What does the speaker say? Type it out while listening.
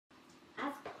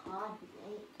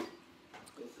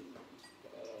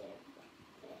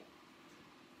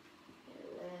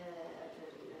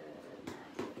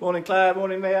Morning Claire,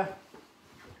 morning Mia.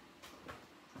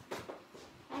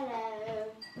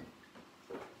 Hello.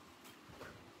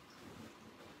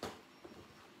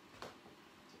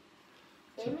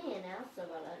 Amy and Elsa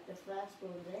were like the first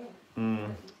ones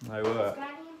in. They were. Is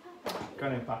Granny and Papa?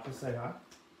 Granny and Papa, say hi.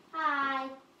 Hi.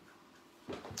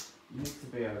 You need to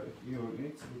be you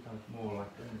need to be kind of more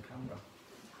like in the camera.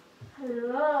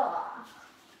 Hello.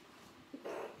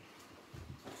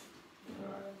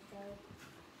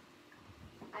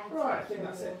 Right, I think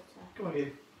that's it. Come on,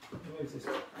 you. Move this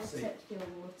I seat. took your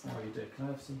water. Oh, you did. Can I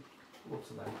have some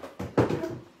water then?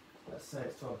 Let's say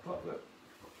it's 12 o'clock. Look.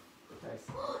 Okay.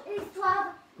 It's 12.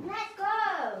 Let's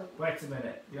go. Wait a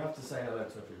minute. You have to say hello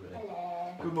to everybody.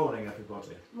 Hello. Good morning,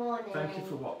 everybody. Morning. Thank you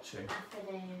for watching.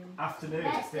 Afternoon. Afternoon.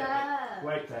 Let's go.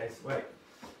 Wait, Daisy. Wait.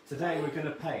 Today we're going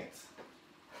to paint.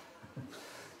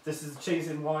 This is the Cheese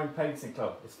and Wine Painting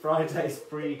Club. It's Friday's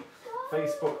free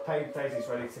Facebook paint. Daisy's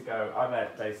ready to go. I'm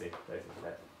Ed. Daisy's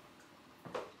Ed.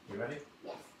 You ready?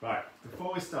 Yes. Right.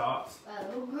 Before we start,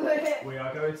 Oh. we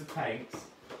are going to paint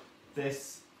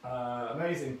this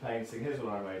amazing painting. Here's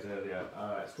one I made earlier.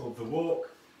 It's called The Walk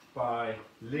by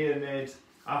Leonid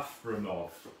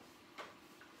Afremov.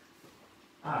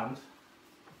 And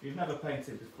if you've never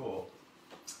painted before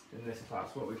in this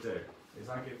class, what we do is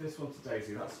I give this one to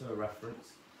Daisy, that's her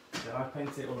reference. Then I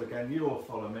paint it all again, you all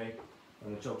follow me,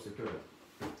 and the jobs are good.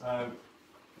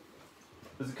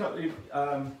 There's a couple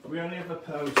of, we only ever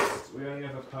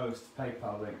post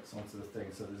PayPal links onto the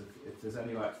thing, so if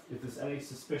there's any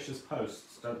suspicious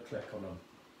posts, don't click on them,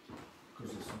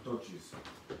 because there's some dodges.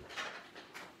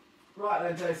 Right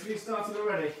then, Daisy, have you started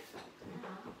already?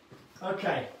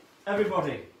 Okay,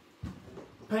 everybody,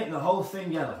 paint the whole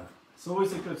thing yellow. It's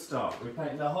always a good start. We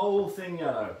paint the whole thing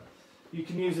yellow. You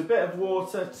can use a bit of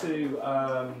water to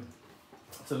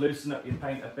loosen up your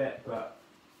paint a bit, but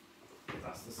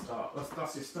that's the start.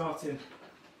 That's your starting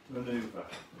manoeuvre.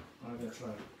 I'm going to try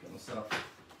and get myself.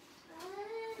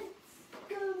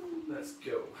 Let's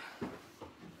go.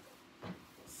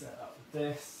 Set up with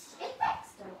this. It's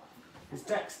Dexter. Is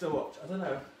Dexter watch? I don't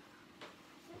know.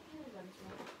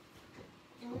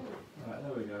 Right,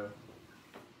 there we go.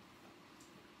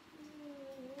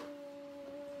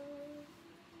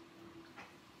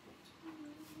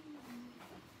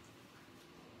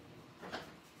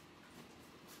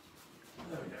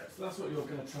 There we go. So that's what you're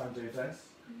going to try and do, Des.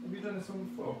 Have you done this one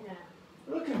before? No.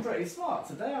 We're looking pretty smart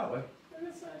today, aren't we?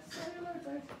 Say hello,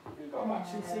 Des. You've got a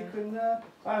matching sequin there.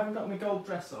 I haven't got my gold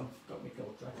dress on. Got my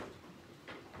gold dress.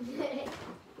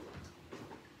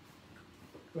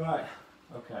 Right.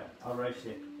 Okay. I'll race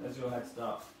you. There's your head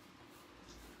start.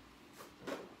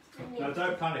 Now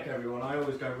don't panic, everyone. I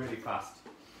always go really fast.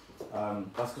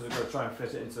 That's because we're going to try and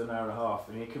fit it into an hour and a half.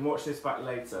 And you can watch this back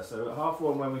later. So at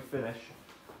 1:30 when we finish,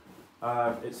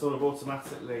 it sort of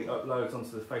automatically uploads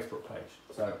onto the Facebook page.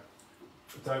 So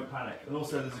don't panic. And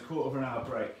also there's a 1/4 hour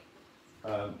break,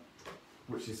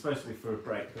 which is supposed to be for a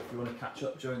break. But if you want to catch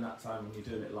up during that time when you're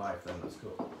doing it live, then that's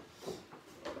cool.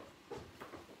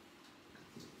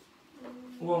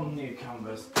 One new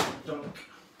canvas. Dunk.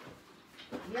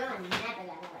 You're never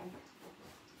gonna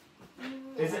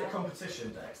win. Is it a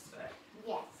competition day today?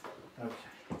 Yes.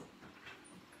 Okay.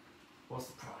 What's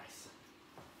the prize?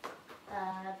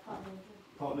 Pot noodle.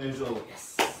 Pot noodle.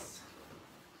 Yes.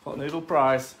 Pot noodle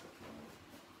prize.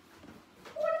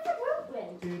 What if I don't win?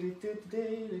 What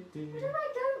if I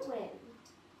don't win?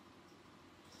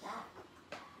 That.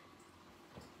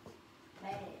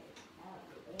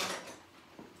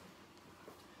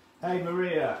 Hey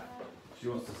Maria. She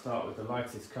wants to start with the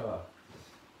lightest colour.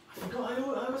 I forgot. I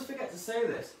always forget to say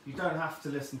this. You don't have to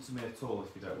listen to me at all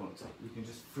if you don't want to. You can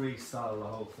just freestyle the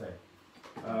whole thing.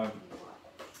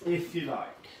 If you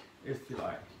like. If you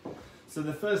like. So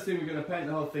the first thing we're going to paint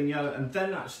the whole thing yellow, and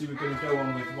then actually we're going to go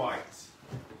on with white.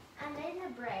 And in the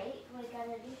break, we're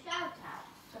going to do shout out.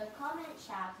 So comment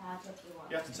shout out if you want.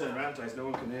 You have to turn around, Dave. No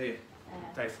one can hear you.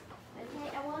 Dave.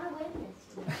 Okay, I want to win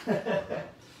this.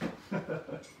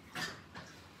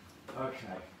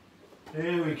 Okay.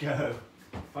 Here we go.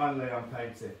 Finally I'm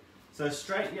painting. So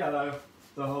straight yellow,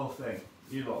 the whole thing.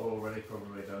 You lot are already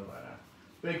probably done by now.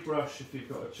 Big brush if you've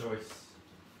got a choice.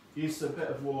 Use a bit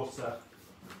of water.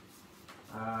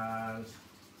 And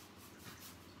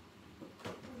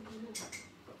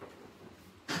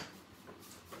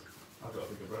I've got a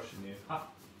bigger brush than you. Ha!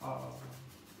 Oh.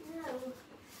 No.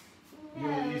 You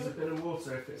want to use a bit of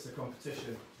water if it's a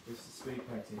competition. It's a speed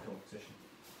painting competition.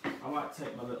 I might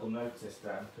take my little notice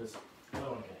down because I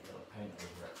don't want to get yellow paint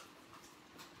over it.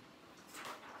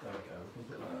 There we go, can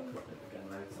put that up again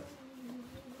later.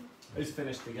 Who's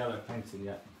finished the yellow painting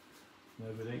yet?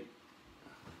 Nobody?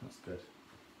 That's good.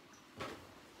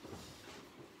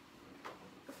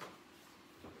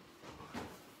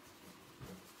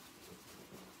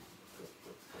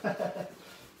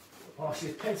 Oh,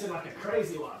 she's painting like a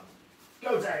crazy one.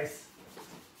 Go, Dace!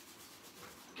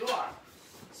 Go on!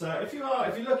 So if you're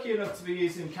lucky enough to be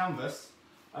using canvas,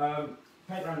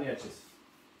 paint around the edges.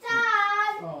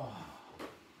 Dad! Oh,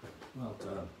 well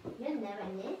done. You're never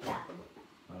near that.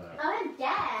 I know. I'm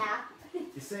there.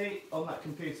 You see on that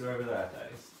computer over there,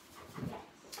 Dace?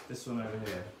 Yes. This one over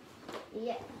here.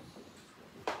 Yes.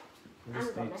 We I've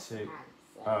just got need messy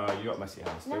to. hands, You got messy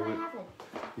hands. No, So I we- haven't.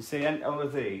 You see all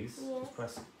of these? Yes.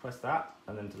 Just press that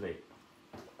and then delete.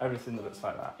 Everything that looks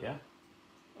like that, yeah?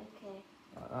 Okay.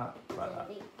 Like that, like that.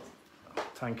 Delete.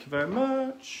 Thank you very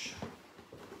much.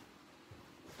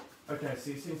 Okay,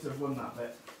 so you seem to have won that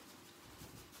bit.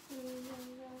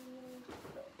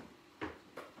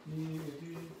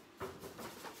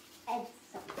 Ed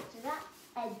something to that.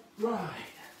 Ed. Right.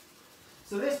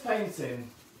 So this painting,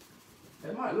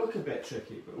 it might look a bit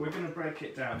tricky, but we're going to break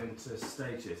it down into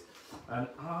stages. And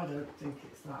I don't think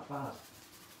it's that bad.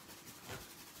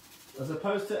 As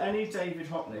opposed to any David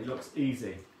Hockney looks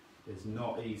easy. It's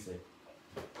not easy.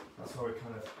 That's why we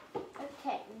kind of...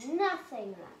 Okay,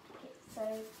 nothing like it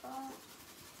so far.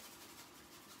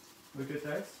 We're good,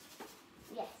 Dave?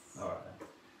 Yes. Alright then.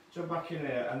 Jump back in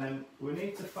here and then we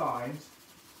need to find,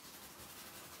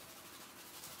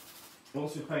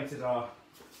 once we've painted our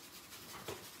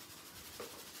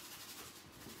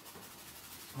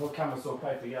whole canvas or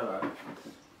paper yellow,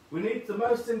 we need the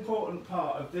most important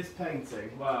part of this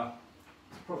painting, well,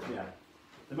 probably yeah,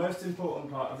 the most important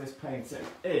part of this painting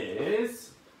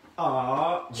is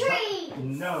our... Trees!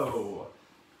 No!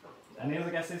 Any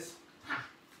other guesses?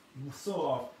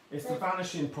 Sort of. It's the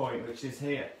vanishing point, which is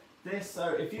here. This,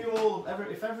 so if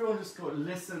everyone just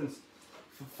listens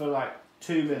for like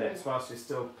 2 minutes whilst you're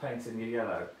still painting your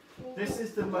yellow, this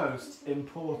is the most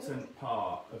important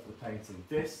part of the painting,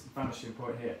 this vanishing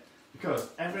point here, because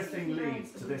everything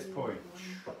leads to this point.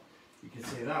 You can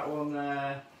see that one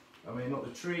there, I mean not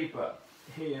the tree, but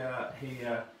here,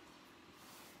 here,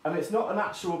 and it's not an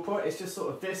actual point, it's just sort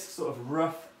of this sort of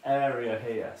rough area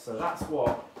here, so that's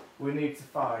what we need to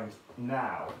find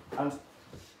now. And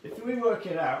if we work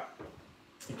it out,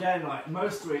 again, like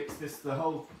most weeks,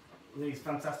 these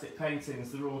fantastic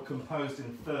paintings, they're all composed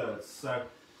in thirds. So,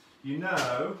 you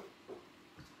know,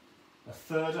 a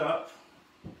third up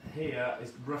here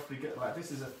is roughly, like this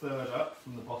is a third up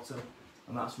from the bottom,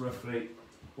 and that's roughly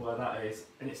where that is.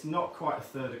 And it's not quite a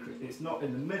third, it's not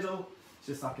in the middle, it's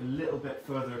just like a little bit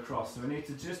further across. So we need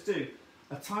to just do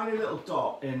a tiny little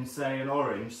dot in, say, an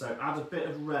orange, so add a bit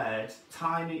of red,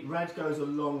 tiny, red goes a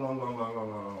long, long, long, long, long,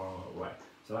 long, long, long way.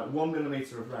 So like 1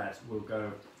 millimetre of red will go,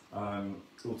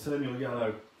 will turn your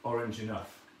yellow orange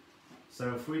enough.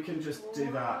 So if we can just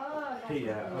do that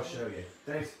here, I'll show you.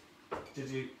 Dave, did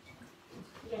you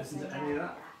listen to any of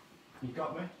that? You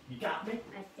got me? You got me?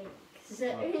 I think so.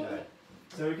 Okay.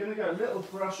 So we're going to go little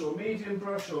brush or medium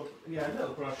brush or, yeah,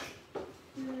 little brush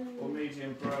or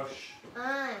medium brush. Can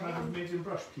I have a medium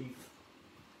brush, Keith?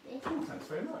 Thanks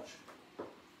very much.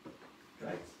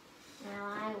 Great. Now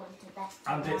I want a better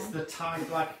And one. it's the tiny,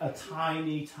 like a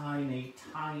tiny, tiny,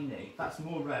 tiny. That's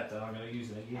more red than I'm going to use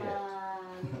in a year.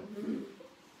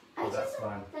 I was that's just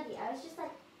fine. like, Daddy, I was just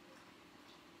like,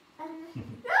 no,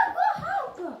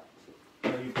 help!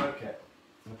 Oh, you broke it.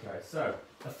 Okay, so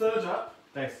a third up.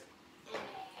 This.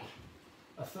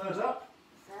 A third up.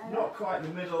 Not quite in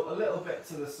the middle. A little bit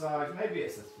to the side. Maybe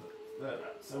it's a third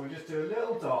up. So we just do a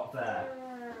little dot there.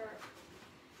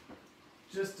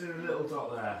 Just do a little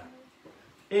dot there.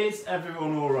 Is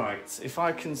everyone all right? If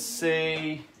I can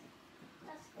see,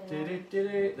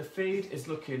 the feed is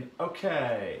looking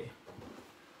okay.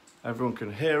 Everyone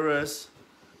can hear us,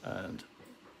 and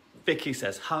Vicky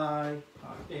says hi.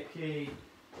 Hi, Vicky.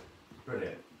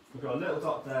 Brilliant. We've got a little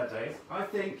dot there, Dave. I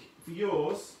think for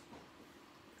yours,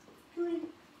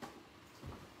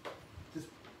 just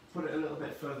put it a little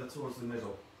bit further towards the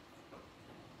middle.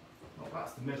 Oh,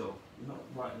 that's the middle, not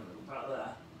right in the middle, about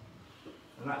there.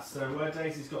 And that's where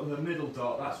Daisy's got the middle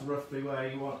dot, that's roughly where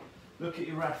you want. Look at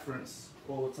your reference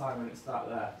all the time and it's that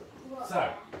there.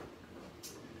 So,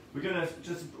 we're gonna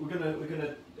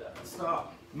start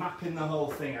mapping the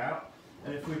whole thing out.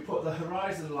 And if we put the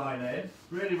horizon line in,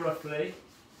 really roughly,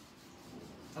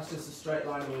 that's just a straight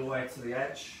line all the way to the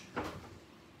edge.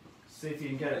 See if you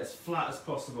can get it as flat as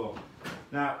possible.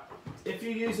 Now, if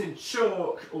you're using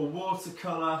chalk or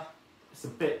watercolour, it's a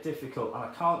bit difficult, and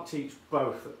I can't teach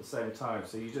both at the same time,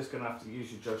 so you're just going to have to use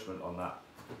your judgment on that.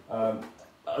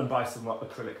 and buy some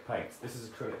acrylic paint. This is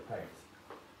acrylic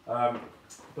paint.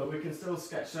 But we can still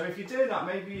sketch. So if you do that,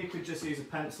 maybe you could just use a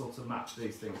pencil to match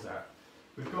these things out.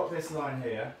 We've got this line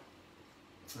here,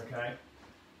 okay?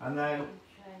 And then, I'm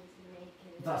trying to make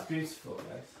it. that's beautiful,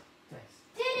 Dace.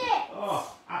 Did it!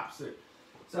 Oh, absolutely.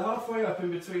 So halfway up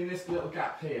in between this little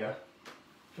gap here,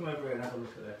 come over here and have a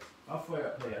look at this. Halfway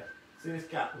up here, see this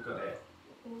gap we've got here?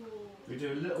 Ooh. We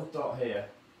do a little dot here,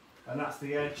 and that's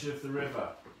the edge of the river.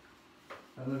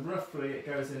 And then roughly it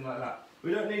goes in like that.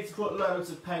 We don't need to put loads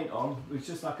of paint on, it's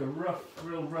just like a rough,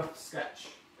 real rough sketch.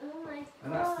 Oh my gosh.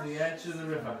 And that's the edge of the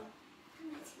river.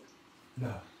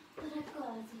 No, But I've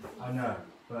got to see I know,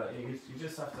 some. but you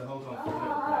just have to hold on for a little bit.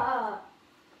 Ah.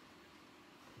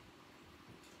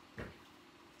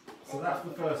 So that's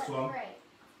the first one. Great.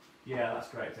 Yeah, that's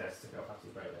great, Des, to go after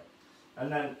the break bit.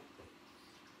 And then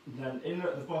in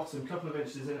at the bottom, a couple of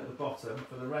inches in at the bottom,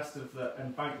 for the rest of the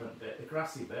embankment bit, the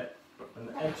grassy bit, and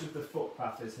the edge of the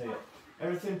footpath is here.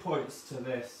 Everything points to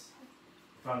this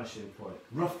vanishing point,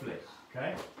 roughly,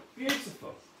 okay?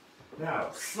 Beautiful. Now,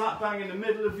 slap bang in the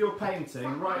middle of your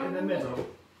painting, right in the middle,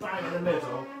 bang in the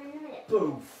middle,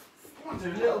 boof. Do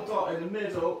a little dot in the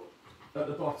middle at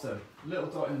the bottom, little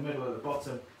dot in the middle at the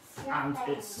bottom, and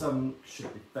it's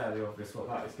should be fairly obvious what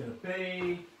that is going to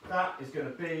be. That is going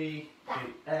to be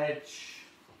the edge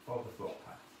of the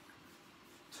footpath.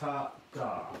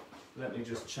 Ta-da. Let me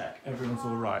just check everyone's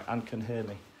all right and can hear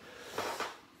me.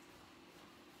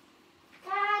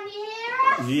 Can you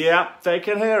hear us? Yep, they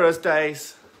can hear us,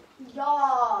 Dace. Yeah.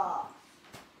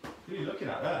 Who are you looking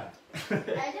at there? I don't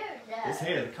know. It's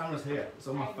here, the camera's here. It's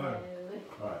on my I phone. know.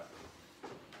 Alright.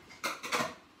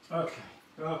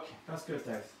 Okay, that's good,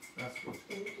 Dace. That's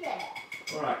good. Yeah.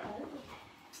 Alright, Oh,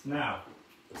 now,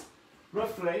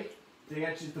 roughly, the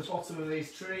edges, the bottom of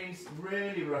these trees,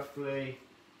 really roughly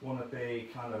want to be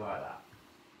kind of like that.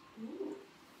 yeah. Ooh.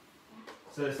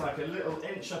 So it's like a little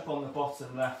inch up on the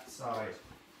bottom left side.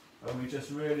 And we just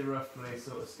really roughly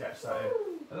sort of sketch that in.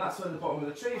 And that's where the bottom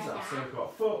of the trees are. So we've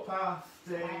got footpath,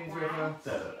 Dean's River,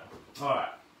 da da da. Alright.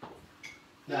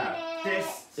 Now,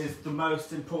 this is the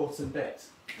most important bit.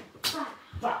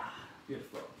 Bah!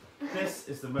 Beautiful. This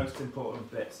is the most important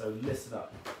bit, so listen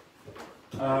up.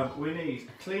 We need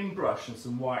a clean brush and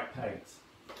some white paint.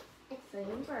 It's clean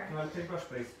brush. Can I have a clean brush,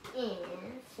 please? And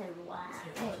some white.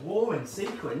 It's warm in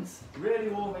sequins. Really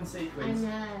warm in I sequins. know.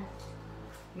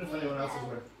 I wonder if anyone else is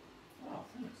wearing. Oh,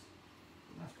 thanks.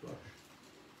 Nice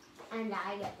brush. And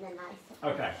I get the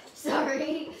nice. Okay,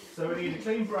 Sorry. so we need a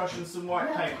clean brush and some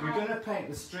white paint. We're going to paint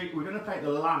the street, we're going to paint the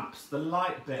lamps, the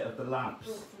light bit of the lamps.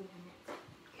 Look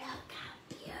how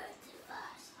beautiful.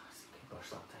 Brush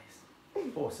that,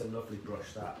 Dace. Oh, it's a lovely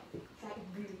brush, that. It's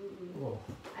like blue. Oh.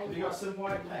 I Have you got love some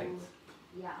white blue. paint?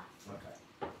 Yeah.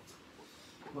 Okay.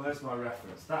 Well, there's my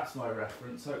reference. That's my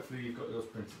reference. Hopefully you've got yours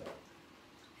printed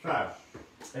out.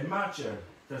 So, imagine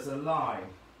there's a line.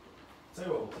 Tell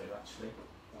you what we'll do, actually.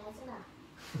 There's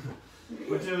enough.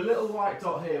 We'll do a little white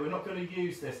dot here. We're not going to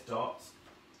use this dot.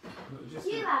 We'll just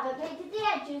You do- haven't painted the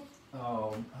edges.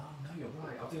 Oh no, you're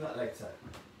right. I'll do that later.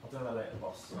 I'll do that later,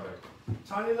 boss. Sorry.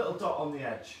 Tiny little dot on the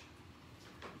edge.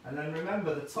 And then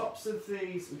remember the tops of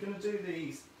these, we're going to do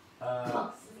these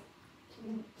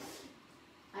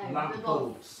lamp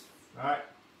bulbs. Alright?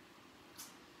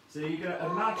 So you're going to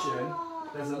imagine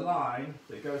there's a line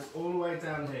that goes all the way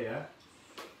down here,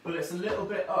 but it's a little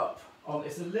bit up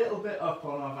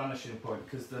on our vanishing point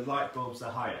because the light bulbs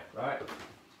are higher, right?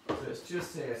 So it's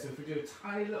just here. So if we do a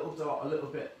tiny little dot a little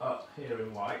bit up here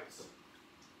in white.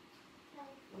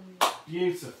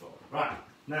 Beautiful. Right,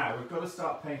 now we've got to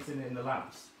start painting in the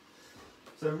lamps.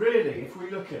 So really, if we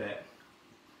look at it,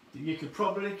 you could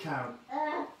probably count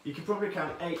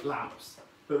 8 lamps,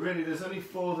 but really there's only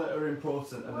 4 that are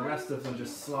important and the rest of them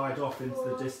just slide off into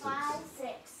the distance. 5,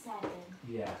 6, 7.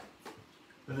 Yeah.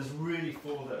 But there's really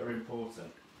 4 that are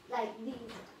important. Like these.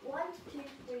 1, 2,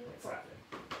 3, 4. Exactly.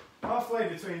 Halfway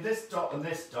between this dot and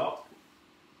this dot,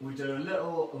 we do a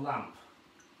little lamp.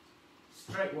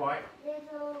 Straight white,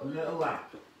 a little lamp.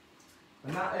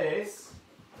 And that is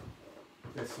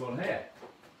this one here.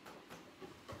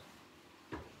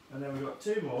 And then we've got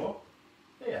 2 more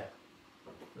here.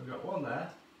 We've got 1 there,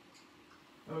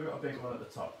 and we've got a big one at the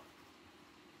top.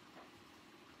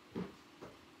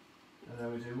 And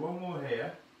then we do 1 more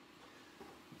here,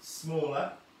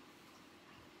 smaller,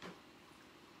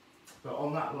 but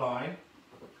on that line.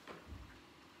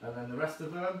 And then the rest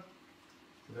of them,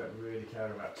 we don't really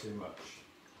care about too much.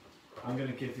 I'm going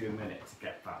to give you a minute to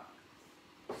get that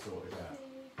sorted out.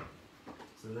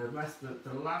 So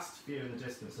the last few in the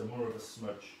distance are more of a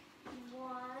smudge.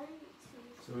 1,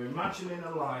 2. So we're imagining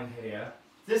a line here.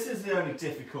 This is the only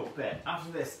difficult bit. After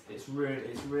this, it's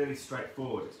really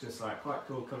straightforward. It's just like quite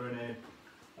cool colouring in,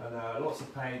 and lots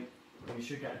of paint, and you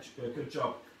should get a good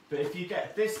job. But if you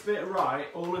get this bit right,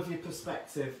 all of your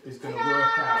perspective is going to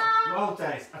work out. Well,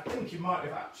 Days, I think you might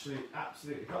have actually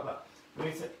absolutely got that. We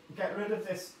need to get rid of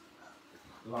this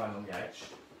line on the edge.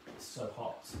 It's so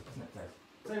hot, isn't it, Days?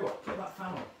 Tell you what, put that fan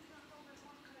on.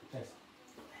 Days,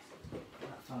 put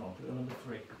that fan on. Put it on number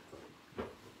 3.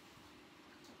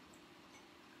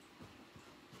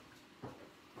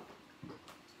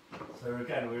 So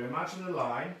again, we imagine a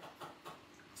line,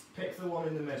 pick the one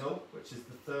in the middle, which is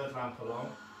the 3rd lamp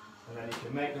along, and then you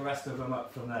can make the rest of them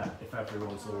up from there, if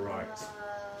everyone's all right.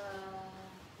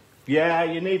 Yeah,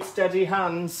 you need steady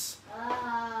hands.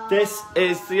 This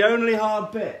is the only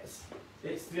hard bit.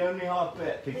 It's the only hard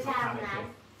bit, people are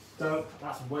panicking.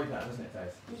 That's way better, isn't it,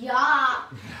 Dave? Yeah.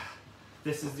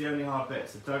 This is the only hard bit,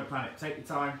 so don't panic. Take your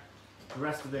time. The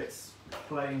rest of it's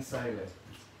plain sailing.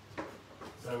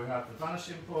 So we have the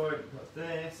vanishing point, we've got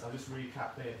this, I'll just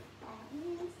recap it.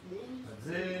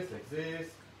 Like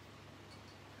this.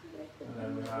 And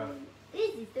then we have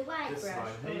this is the white this brush.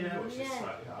 line here, which is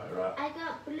slightly higher up. I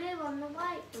got blue on the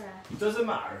white brush. It doesn't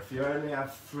matter if you only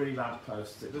have 3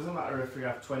 lampposts, it doesn't matter if you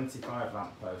have 25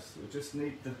 lampposts. We just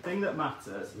need, the thing that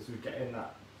matters is we get in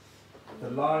that,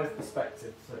 the line of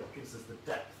perspective, so it gives us the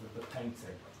depth of the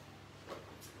painting.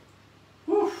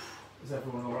 Whew. Is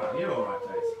everyone alright? You're alright,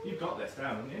 Daisy. You've got this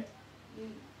down, haven't you?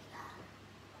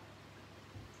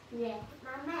 Yeah,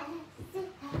 my messy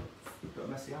hands. You've got a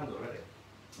messy hand already.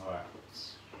 Alright.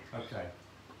 Okay.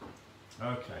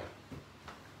 Okay.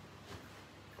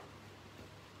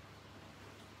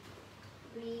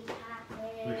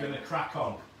 We're going to crack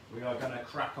on. We are going to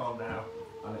crack on now,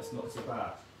 and it's not so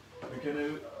bad. We're going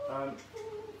to,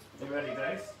 you ready,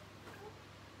 Daisy?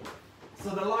 So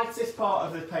the lightest part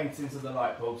of the paintings are the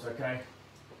light bulbs, okay?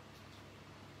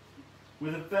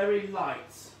 With a very light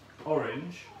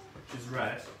orange, which is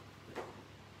red,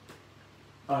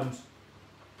 and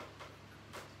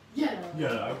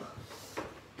yellow,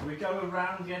 we go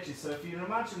around the edges. So if you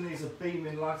imagine these are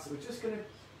beaming lights, we're just going to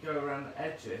go around the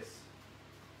edges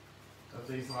of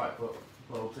these light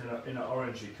bulbs in an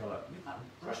orangey colour. That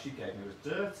brush you gave me was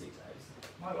dirty,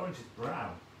 Daisy. My orange is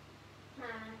brown.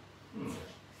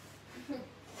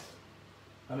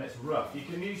 And it's rough. You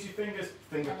can use your fingers.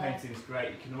 Finger painting is great.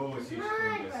 You can always use your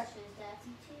My fingers. brush is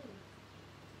dirty too.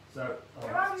 So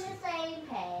We're on the same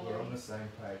page. We're on the same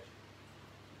page.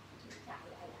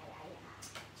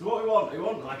 So what we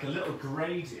want like a little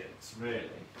gradient,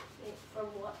 really. It's from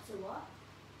what to what?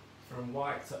 From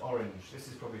white to orange. This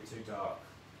is probably too dark.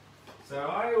 So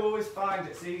I always find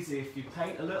it's easy if you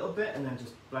paint a little bit and then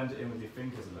just blend it in with your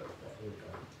fingers a little bit. Here we go.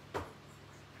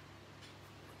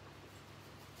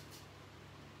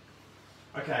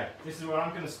 Okay, this is where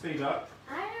I'm going to speed up,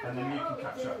 and then you can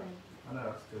catch up. I know,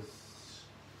 that's because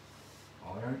I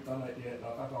ain't done it yet,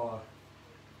 not at all.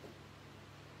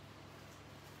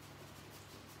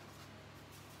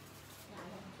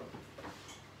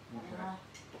 Okay.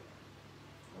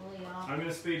 I'm going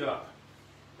to speed up,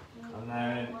 and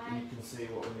then you can see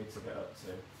what we need to get up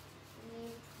to.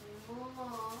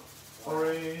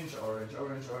 Orange, orange,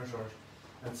 orange, orange, orange.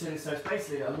 Until so it's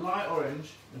basically a light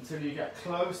orange until you get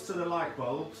close to the light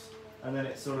bulbs, and then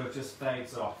it sort of just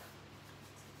fades off.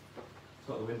 I've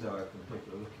got the window open,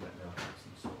 people are looking at me like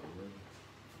some sort of room.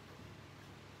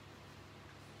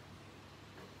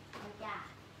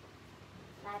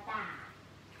 Like that.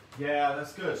 Yeah,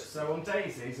 that's good. So on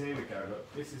daisies, here we go,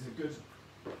 look, this is a good,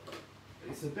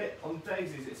 it's a bit, on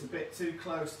daisies it's a bit too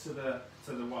close to the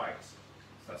white. So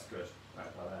that's good,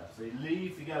 right by there. So you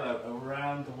leave the yellow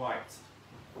around the white.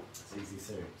 It's easy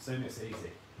soon. Soon it's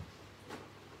easy.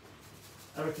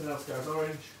 Everything else goes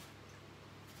orange.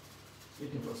 You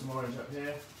can put some orange up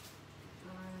here.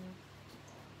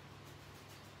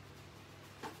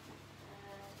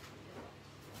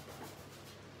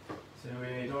 So we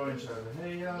need orange over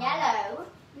here. Yellow.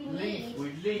 We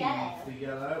leave yellow. The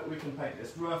yellow. We can paint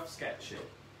this rough, sketchy.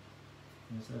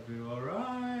 Is everyone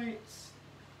alright?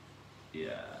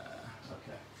 Yeah.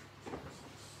 Okay.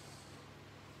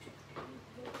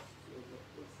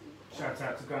 Shout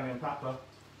out to Granny and Papa.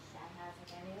 Shout out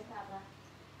to Granny and Papa.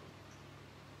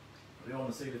 We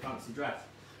want to see the fancy dress.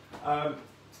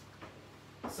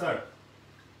 So,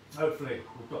 hopefully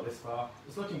we've got this far.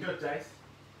 It's looking good, Dave.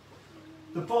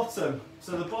 The bottom,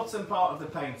 so the bottom part of the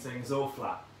painting is all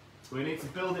flat. We need to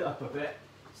build it up a bit,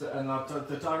 and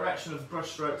the direction of the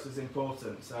brush strokes is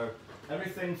important. So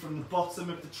everything from the bottom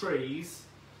of the trees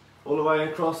all the way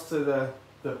across to the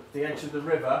edge of the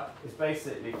river is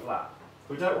basically flat.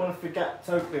 We don't want to forget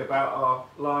totally about our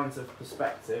lines of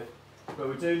perspective, But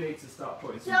we do need to start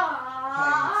putting some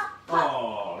Ah. paint.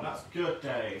 Oh, that's good,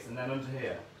 Days. And then under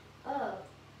here. Oh.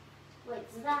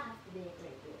 Wait, does that have to be a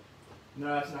gradient?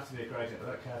 No, it doesn't have to be a gradient. I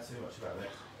don't care too much about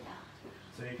this.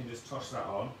 So you can just toss that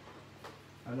on.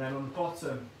 And then on the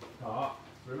bottom part,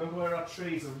 remember where our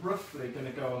trees are roughly going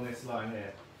to go on this line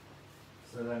here.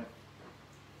 So then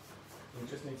we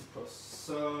just need to put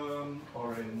some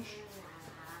orange.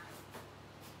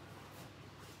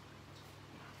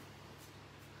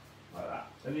 Like that.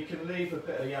 And you can leave a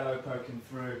bit of yellow poking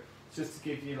through just to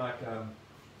give you like a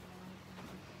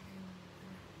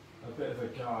bit of a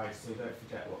guide so you don't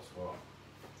forget what's what.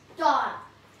 Done.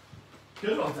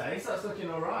 Good one, Days. That's looking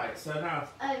alright. So now,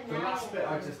 Oh, the no. last bit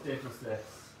I just did was this.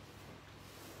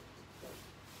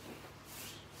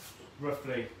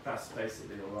 Roughly, that's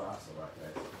basically all right. That's alright,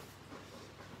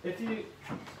 Days.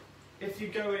 If you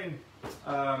go in,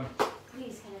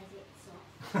 Please, can I take this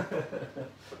off?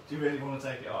 do you really want to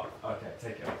take it off? Okay,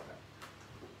 take it off.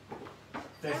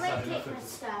 Then. I Days has won't had enough take my of the,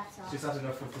 skirt off. she's had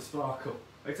enough of the sparkle.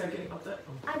 Are you taking it off there?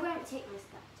 Oh, I won't take my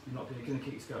skirt. you're not going to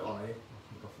keep your skirt on, are you? Oh,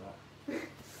 thank God for that.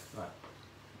 Right.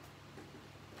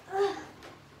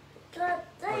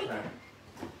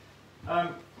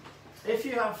 Okay. If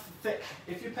you have thick,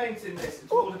 if you're painting this,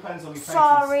 it all depends on your painting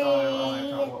Sorry.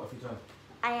 style. What have you done?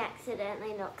 I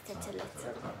accidentally knocked it a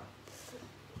little.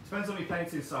 Depends on your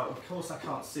painting style. Of course, I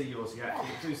can't see yours yet. But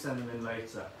do send them in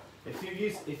later.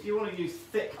 If you want to use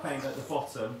thick paint at the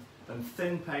bottom and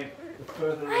thin paint the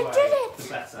further away, the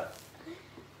better.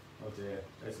 Oh dear,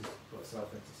 this has got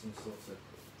itself into some sort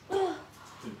of.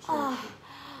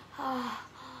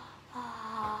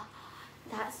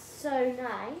 That's so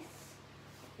nice.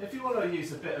 If you want to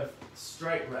use a bit of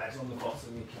straight red on the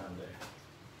bottom, you can do.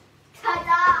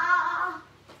 Ta-da!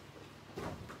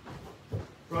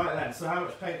 Right then, so how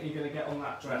much paint are you going to get on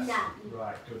that dress? None.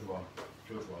 Right, good one.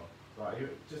 Good one. Right, you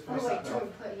just Oh finish wait, that bit off.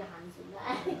 don't put your hands in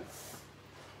there.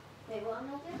 Wait, what am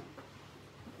I doing?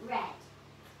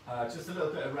 Red. Just a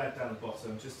little bit of red down the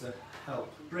bottom, just to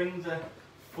help bring the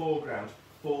foreground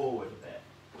forward a bit.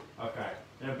 Okay,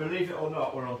 now believe it or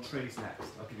not, we're on trees next.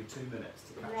 I'll give you 2 minutes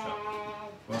to catch up. Red.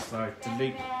 Whilst I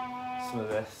delete some of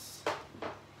this.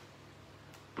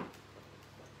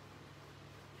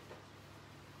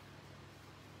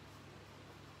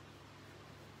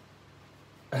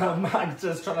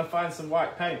 Magda's trying to find some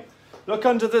white paint. Look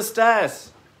under the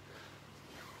stairs.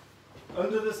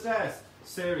 Under the stairs.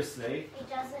 Seriously, It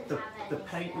doesn't the have any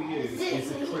paint we stairs.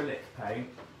 use is acrylic paint.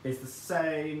 It's the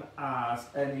same as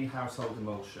any household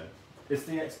emulsion. It's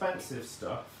the expensive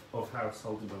stuff of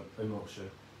household emulsion,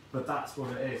 but that's what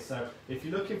it is. So if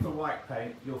you're looking for white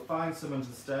paint, you'll find some under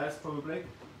the stairs probably,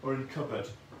 or in the cupboard.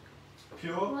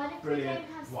 Pure, What if brilliant we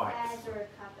don't have white. stairs or a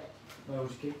cupboard? Where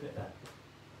would you keep it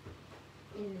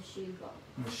then? In the shoebox.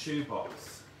 In the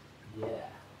shoebox. Yeah.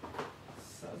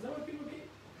 So is that what people keep?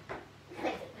 I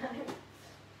don't know.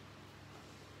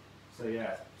 So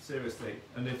yeah, seriously.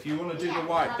 And if you want to do Yeah, the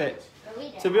white cupboard, bit, but we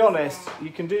don't to be have honest, stairs. you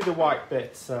can do the white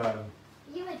bits.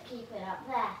 You would keep it up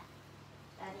there,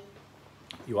 Daddy.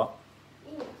 You what?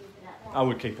 You would keep it up there. I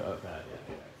would keep it up there.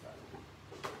 Yeah,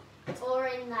 exactly. Or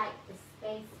in like the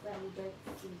space where we don't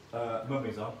see.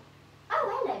 Mummy's on.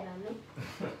 Oh, hello, Mummy.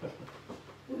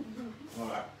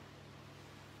 Alright.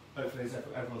 Hopefully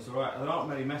everyone's alright. There aren't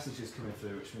many messages coming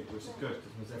through, which is good because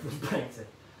it means everyone's painting.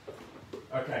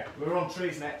 Okay, we're on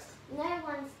trees next. No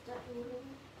one's done.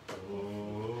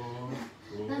 Oh,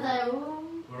 Hello.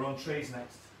 we're on trees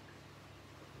next.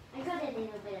 I got a little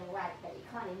bit of white, but you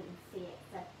can't even see it.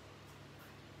 So.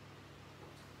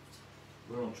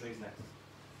 We're on trees next.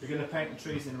 We're going to paint the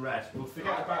trees in red. We'll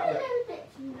forget A about the... little bit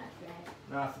too much red.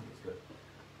 No, I think it's good.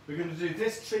 We're going to do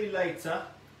this tree later.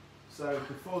 So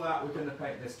before that, we're going to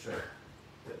paint this tree.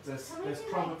 There's Can we do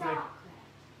probably... like dark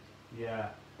red? Yeah.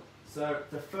 So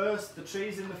the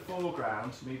trees in the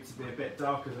foreground need to be a bit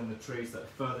darker than the trees that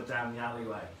are further down the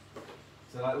alleyway.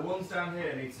 So like the ones down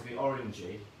here need to be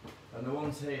orangey, and the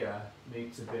ones here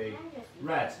need to be I'm just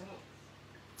red. using it.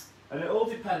 And it all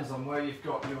depends on where you've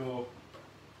got your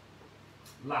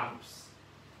lamps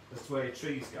as to where your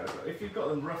trees go. But if you've got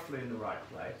them roughly in the right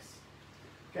place,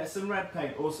 get some red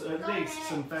paint, or at Got least it.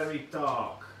 some very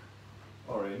dark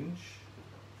orange.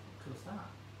 What colour's that?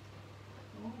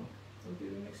 Oh, we'll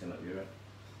be mixing up your...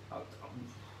 I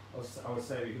would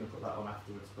say you're going to put that on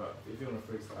afterwards, but if you want to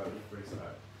freeze it out, you freeze it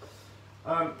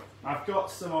out. I've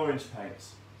got some orange paint.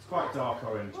 It's quite dark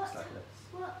orange, just like this.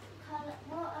 What colour?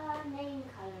 What main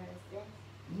colour is this?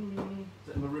 Is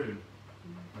it maroon?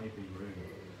 Maybe maroon.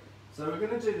 So we're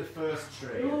going to do the first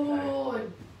tree, okay?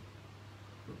 Maroon.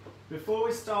 Before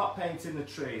we start painting the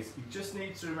trees, you just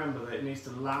need to remember that it needs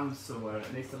to land somewhere, and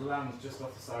it needs to land just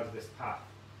off the side of this path.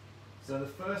 So the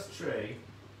first tree,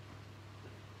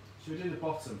 should we do the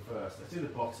bottom first? Let's do the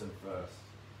bottom first.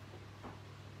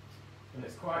 And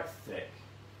it's quite thick.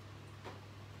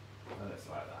 And it's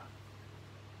like that.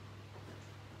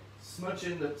 Smudge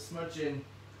in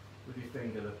with your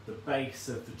finger the base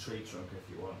of the tree trunk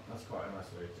if you want. That's quite a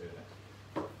nice way of doing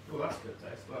it. Oh, that's good,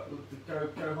 Dave.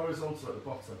 But go horizontal at the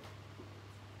bottom.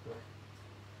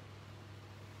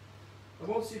 And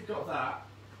once you've got that,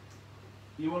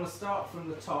 you want to start from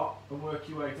the top and work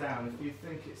your way down. If you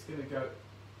think it's going to go...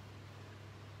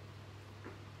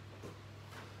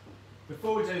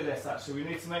 Before we do this, actually, we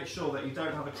need to make sure that you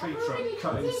don't have a tree trunk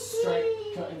cutting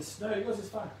straight... No, yours is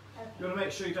fine. Okay. You want to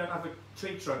make sure you don't have a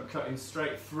tree trunk cutting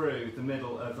straight through the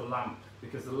middle of the lamp,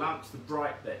 because the lamp's the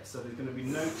bright bit, so there's going to be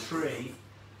no tree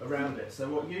around it. So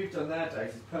what you've done there, Dave,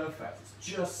 is perfect. It's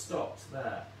just stopped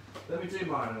there. Let me do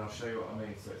mine and I'll show you what I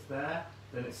mean. So it's there,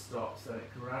 then it stops, then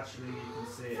it gradually, you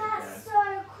can see it again. That's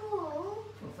so cool.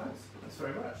 Oh, thanks. Thanks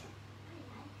very much.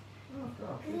 Oh,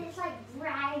 God. Because it's like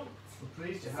bright. I'm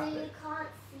pleased you're so happy. you can't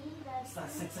see the...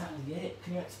 That's exactly it.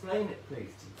 Can you explain it,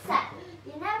 please? So,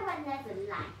 you know when there's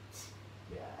a light?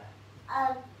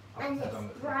 Yeah. And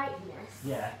it's brightness.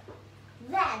 Yeah.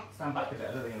 Then Stand back a bit.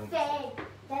 I don't think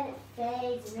then it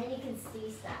fades and then you can see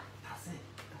stuff. That's it.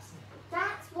 That's it.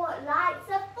 That's what lights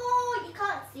are for. You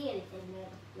can't see anything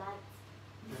with lights.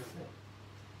 That's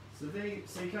it.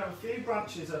 So you can have a few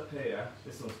branches up here.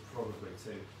 This one's probably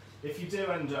two. If you do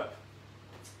end up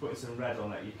putting some red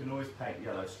on it, you can always paint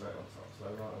yellow straight on top. So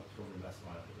I'll probably mess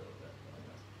mine up a little bit.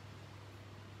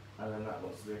 And then that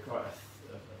wants to be quite a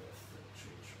thick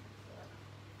tree trunk there.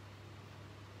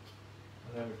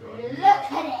 And then we've got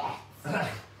Look at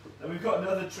it! then we've got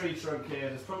another tree trunk here.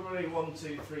 There's probably 1,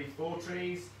 2, 3, 4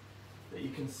 trees that you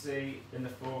can see in the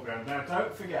foreground. Now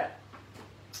don't forget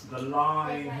the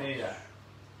line here.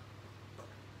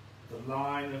 The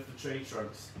line of the tree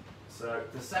trunks. So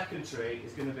the second tree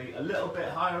is going to be a little bit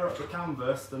higher up the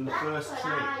canvas than the first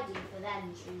tree. That's what I do for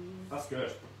them trees. That's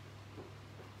good.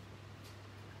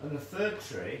 And the third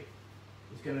tree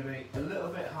is going to be a little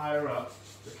bit higher up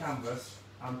the canvas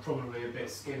and probably a bit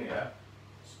skinnier.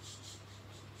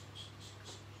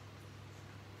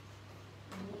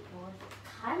 I need more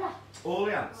colour. All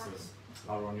the answers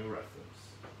are on your reference.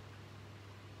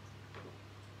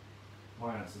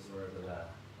 My answers are over there,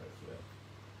 hopefully.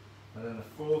 And then the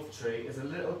fourth tree is a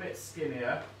little bit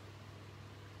skinnier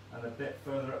and a bit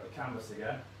further up the canvas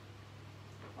again.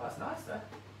 Oh, that's nice there.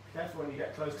 Careful when you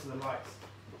get close to the lights.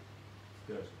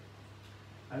 Good.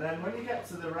 And then when you get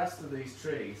to the rest of these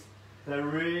trees, they're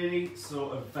really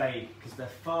sort of vague because they're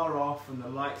far off and the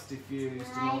light's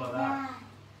diffused and all of that.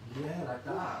 Yeah, like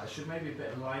that. It should maybe a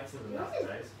bit lighter than that,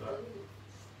 Dave, but...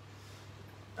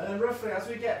 And then roughly as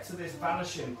we get to this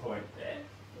vanishing point bit,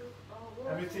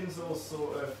 everything's all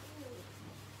sort of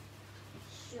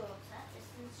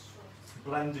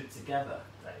blended together,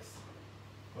 Dave.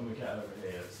 When we get over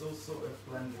here, it's all sort of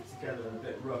blended together and a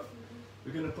bit rough.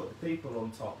 We're going to put the people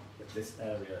on top of this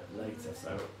area later,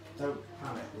 so don't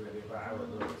panic really about how it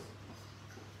looks.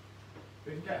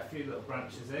 We can get a few little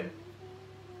branches in.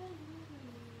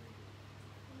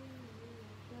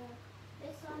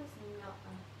 This one's not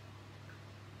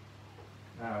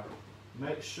Now,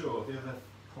 make sure, the other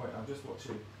point I'm just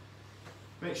watching,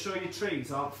 make sure your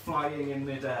trees aren't flying in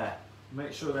mid-air.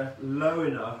 Make sure they're low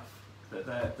enough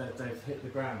that they've hit the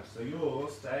ground. So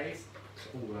yours stays,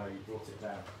 oh no, you brought it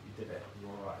down, you did it,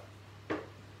 you're alright.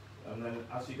 And then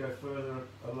as you go further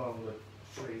along,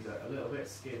 the trees are a little bit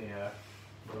skinnier,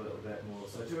 a little bit more.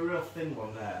 So do a real thin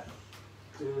one there.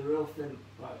 Do a real thin,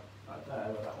 like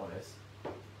there, where that one is.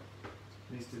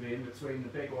 Needs to be in between the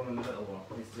big one and the little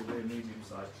one. Needs to be a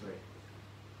medium-sized tree.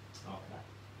 Okay.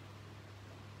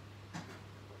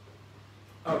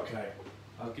 Okay,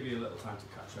 I'll give you a little time to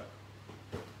catch up.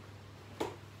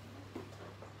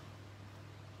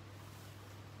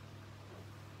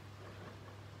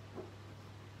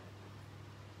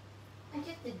 I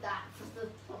just did that for the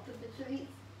top of the trees.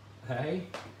 Hey?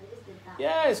 I just did that.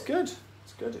 Yeah, it's good.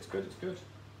 It's good, it's good, it's good.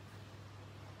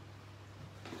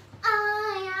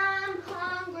 I am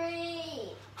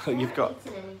hungry. Oh, you've got... I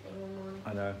haven't eaten anything in the morning.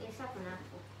 I know. Except an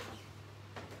apple.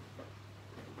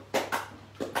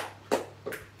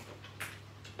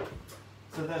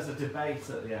 So there's a debate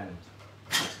at the end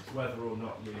whether or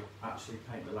not you actually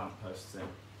paint the lampposts in.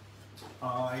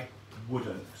 I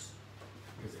wouldn't,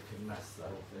 because it can mess the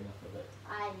whole thing up a bit.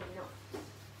 I'm not.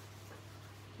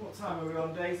 What time are we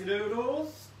on, Daisy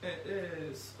Doodles? It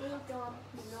is... We don't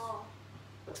know.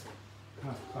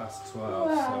 12,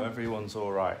 so everyone's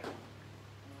all right.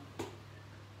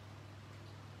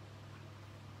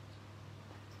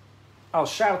 I'll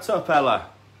shout up, Ella.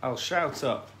 I'll shout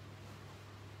up.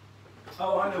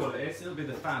 Oh, I know what it is. It'll be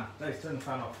the fan. Dave, turn the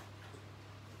fan off.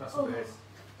 That's what it is.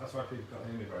 That's why people can't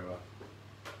hear me very well.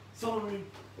 Sorry.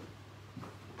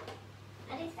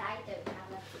 At least I don't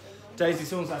have a Daisy,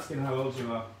 someone's asking how old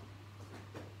you are.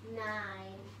 9.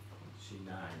 She's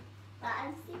 9. But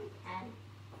I'm still 10.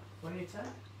 When are you 10?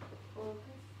 August.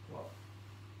 What?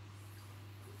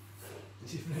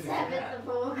 Did you really 7th of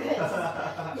August.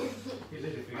 You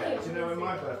literally forget. Do you know when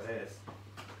my birthday is?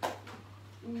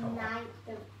 9th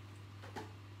of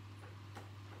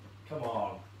Come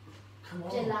on. Come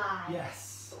on. July.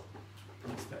 Yes.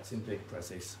 I'm expecting big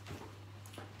prezzies.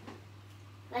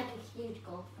 Like a huge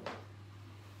golf ball.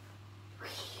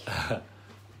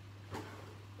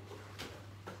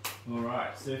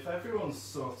 Alright, so if everyone's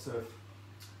sort of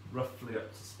roughly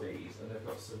up to speed and they've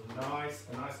got a nice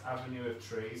avenue of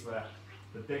trees where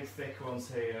the big thick ones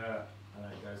here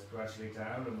it goes gradually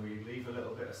down and we leave a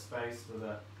little bit of space for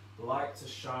the light to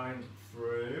shine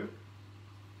through,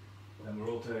 then we're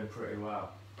all doing pretty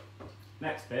well.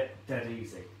 Next bit, dead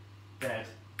easy. Dead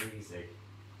easy.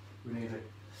 We need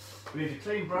a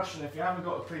clean brush, and if you haven't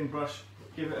got a clean brush,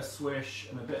 give it a swish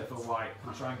and a bit of a wipe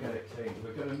and try and get it clean.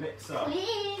 We're going to mix up.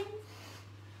 Clean.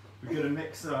 We're going to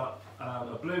mix up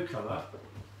a blue colour,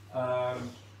 and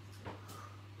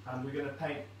we're going to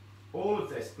paint all of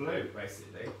this blue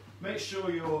basically. Make sure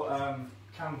your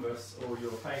canvas or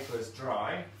your paper is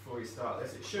dry before you start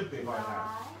this. It should be by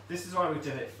now. This is why we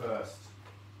did it first.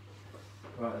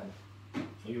 Right then,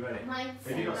 are you ready? Mine's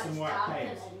Have you got some white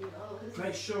paint? yours.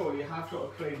 Make sure you have got a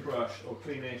clean brush or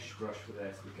cleanish brush for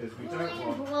this, because we don't Clean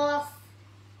want brush.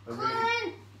 a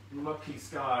really mucky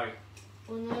sky.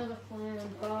 Another clean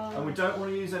brush. And we don't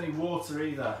want to use any water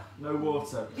either. No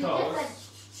water, because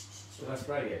should I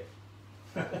spray it?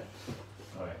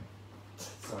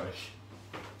 Sorry.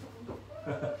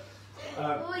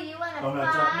 Oh, you want to Oh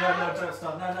no, don't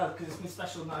start. No, because it's my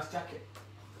special nice jacket.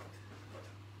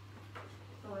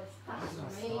 Oh, it's How fast did for I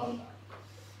me.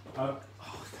 start that?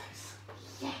 Nice.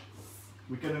 Yes.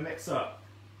 We're going to mix up.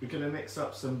 We're going to mix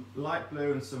up some light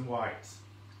blue and some white.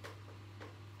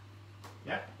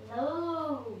 Yeah?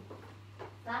 No.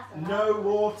 That's a No lot.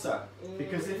 water,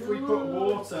 because if we put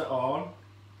water on,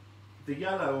 the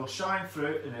yellow will shine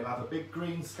through and it'll have a big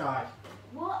green sky.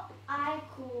 What I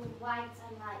call white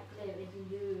and light blue is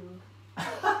blue.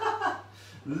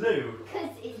 Lou.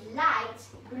 Because it's light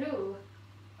blue.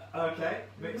 Okay,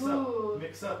 Blue.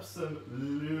 mix up some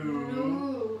lou.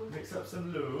 Blue. Mix up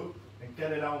some lou and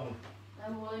get it on. I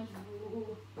want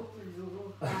blue.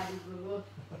 Blue. Blue.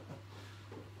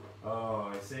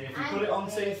 Oh, you see, if you I'm put it on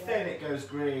too okay, thin, it goes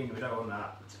green. We don't want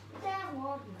that. That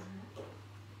one.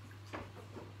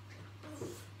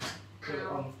 Put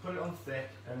it on thick,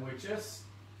 and we just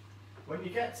when you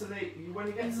get to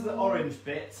the orange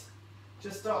bit,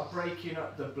 just start breaking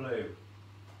up the blue.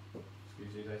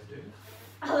 Excuse you, Daisy.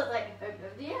 I was like,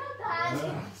 yeah, that.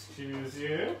 Excuse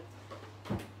you.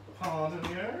 Pardon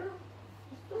you. I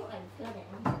thought I'd got it.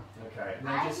 Okay, and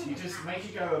then you just make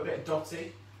it go a bit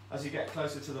dotty as you get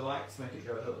closer to the lights. Make it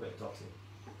go a little bit dotty.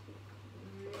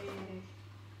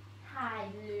 Hi,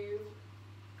 Lou.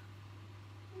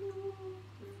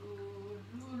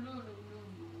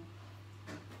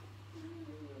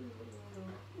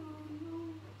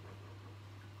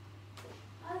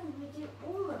 Oh, we do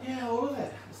all of it. Yeah, all of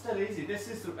it. It's dead easy. This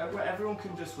is where everyone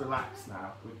can just relax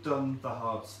now. We've done the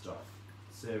hard stuff.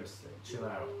 Seriously, chill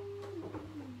out.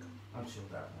 I'm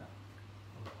chilled out now.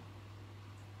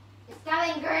 It's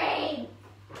going green.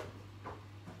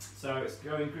 So it's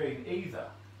going green either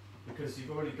because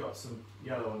you've already got some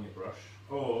yellow on your brush,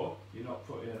 or you're not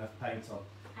putting enough paint on.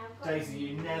 Daisy,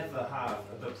 you never have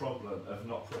the problem of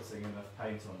not putting enough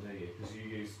paint on, do you? Because you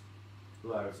use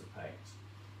loads of paint.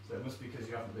 So it must be because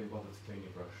you haven't been bothered to clean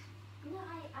your brush. No,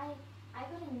 I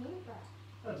got a new brush.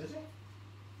 Oh, did you?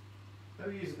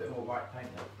 Maybe use a bit more white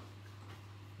paint then.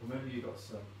 Or maybe you got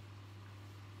some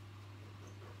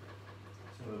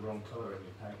of the wrong colour in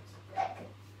your paint.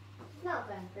 It's not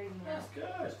going green now. That's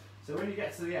good. So when you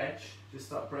get to the edge, just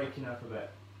start breaking up a bit.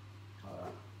 Like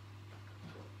that.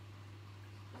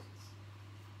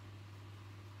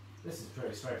 This is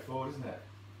pretty straightforward, isn't it?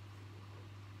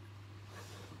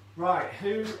 Right,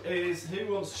 who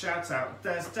wants a shout out?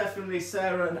 There's definitely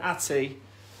Sarah and Atty.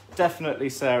 Definitely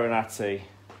Sarah and Atty.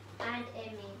 And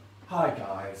Emmy. Hi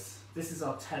guys. This is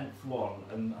our 10th one,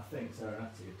 and I think Sarah and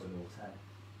Atty have done all 10.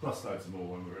 Plus loads more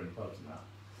when we were in the pubs and that.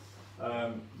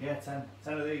 Yeah,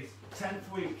 10 of these. 10th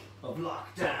week of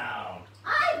lockdown.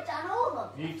 I I've done all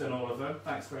of them. You've done all of them.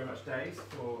 Thanks very much, Days,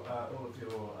 for all of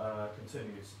your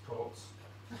continued support.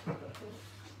 That's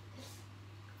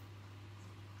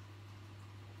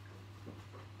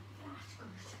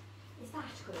good. Is that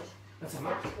good? That's,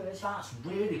 That's good. that's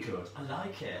really good. I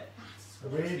like it. That's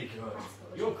good. Really good. That's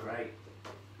good. You're great.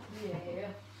 Yeah.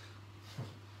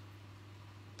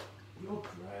 You're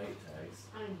great, Days.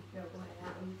 I know I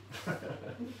am.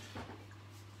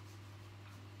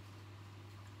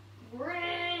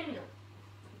 Green!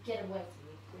 Get away from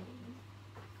me, Green.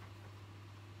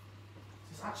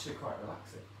 It's actually quite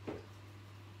relaxing.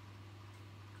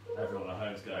 Everyone at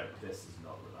home's going, this is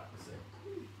not relaxing.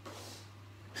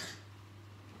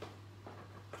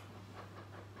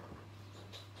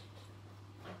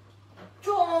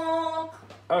 Talk!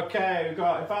 Okay, we've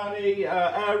got Ivani,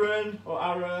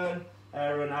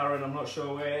 Aaron, I'm not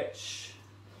sure which.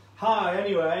 Hi,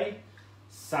 anyway.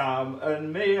 Sam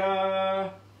and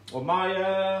Mia, or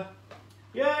Maya.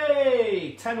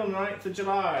 Yay! 10 on the 9th of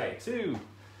July, too.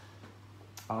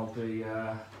 I'll be,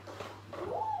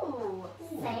 Ooh,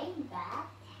 same back.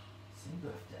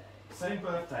 Same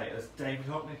birthday as David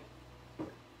Hockney.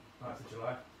 9th of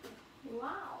July.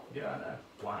 Wow. Yeah, I know.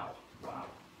 Wow.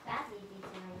 That's easy to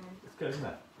remember. It's good, isn't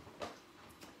it?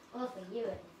 Well, for you.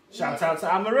 Shout out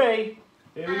to Anne-Marie.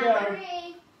 Here we go.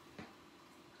 Anne-Marie.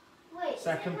 Wait.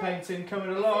 Second is it painting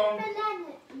coming is along.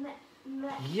 it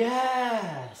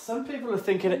Yeah, some people are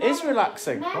thinking it is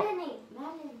relaxing. Melanie.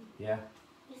 Yeah,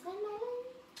 Is there Melanie?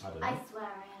 I don't I know. swear I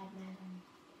had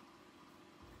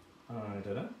Melanie. I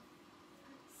don't know.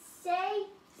 Say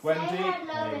Wendy.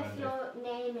 hello Hey, if Wendy. your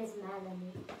name is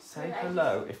Melanie. Say I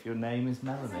hello if your name is 'Cause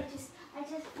Melanie. I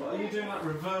just. What are you doing, like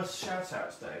reverse shout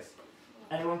outs days?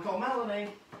 Anyone call Melanie?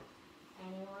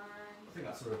 Anyone? I think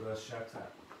that's a reverse shout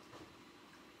out.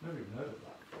 Never even heard of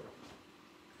that before.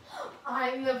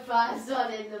 I'm the first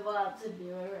one in the world to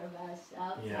do a reverse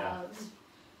shout Yeah. out.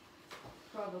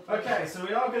 Probably. Okay, so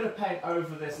we are going to paint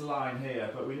over this line here,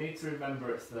 but we need to remember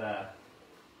it's there.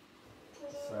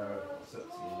 So it's up to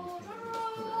you. You can just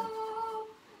put it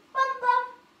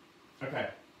in. Okay.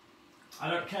 I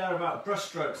don't care about brush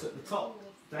strokes at the top.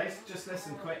 Dave, just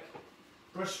listen quick.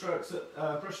 Brush strokes at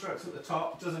the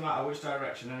top, doesn't matter which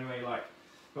direction, any way you like.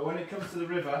 But when it comes to the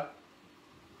river,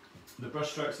 the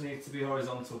brush strokes need to be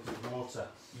horizontal because it's water.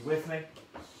 You with me?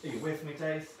 Are you with me,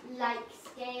 Dave? Like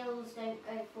scales don't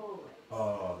go forward.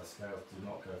 Oh, the scales do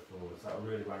not go forwards. That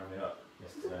really wound me up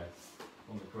yesterday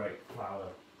on the Great Flower.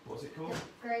 What's it called?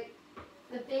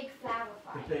 The big flower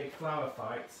The fight. Big Flower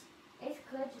Fight. It's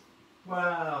good.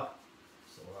 Well,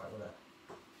 it's alright with it.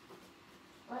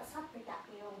 What's up with that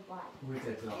we all like? We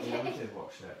did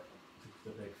watch it.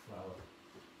 The Big Flower.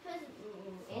 Because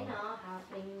in our house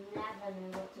we never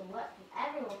knew what to watch.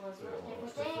 Everyone wants to watch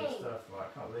different Different things. stuff. Like, I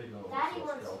can't believe no one Daddy watches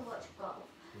wants golf. to watch golf.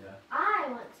 Yeah. I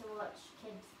want to watch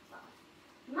kids stuff.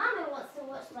 Mummy wants to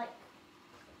watch like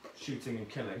Shooting and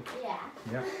killing. yeah.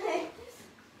 Yeah.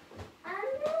 And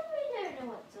then we don't know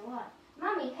what to watch.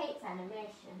 Mummy hates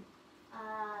animation.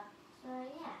 So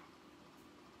yeah.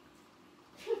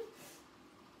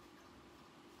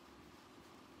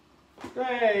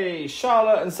 Hey,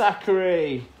 Charlotte and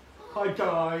Zachary. Hi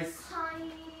guys. Hi.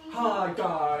 Hi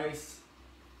guys.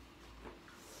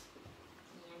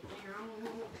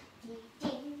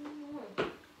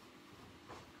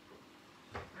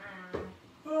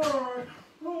 Alright.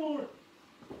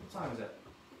 What time is it?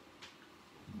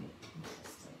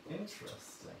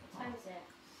 Interesting. Time is it?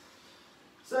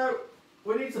 So,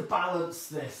 we need to balance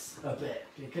this a bit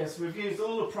because we've used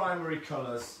all the primary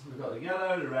colours. We've got the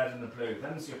yellow, the red and the blue.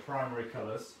 Them's your primary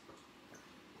colours.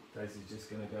 Daisy's just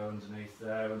going to go underneath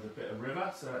there with a bit of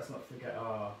river, so let's not forget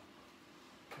our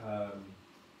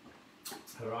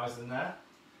horizon there.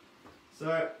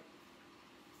 So,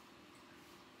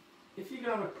 if you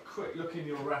go have a quick look in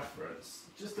your reference,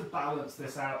 just to balance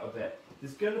this out a bit,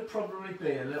 there's going to probably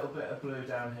be a little bit of blue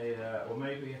down here, or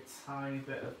maybe a tiny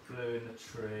bit of blue in the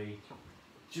tree.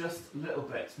 Just little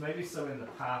bits, maybe some in the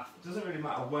path. It doesn't really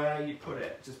matter where you put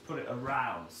it, just put it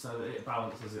around so that it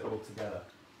balances it all together.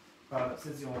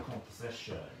 Balances your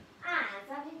composition. And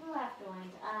some people have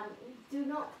joined. Do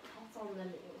not press on the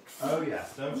links. Oh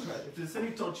yes, don't press. If there's any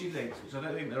dodgy links, which I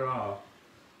don't think there are,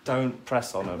 don't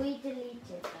press on them. We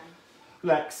deleted them.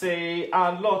 Lexi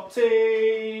and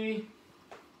Lottie!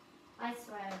 I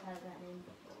swear I've heard that name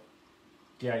before.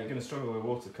 Yeah, you're going to struggle with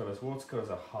watercolours. Watercolours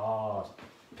are hard.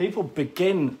 People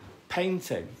begin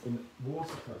painting in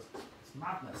watercolours. It's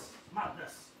madness.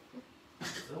 Madness.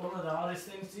 It's one of the hardest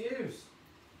things to use.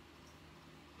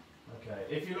 Okay,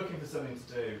 if you're looking for something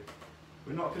to do,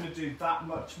 we're not going to do that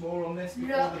much more on this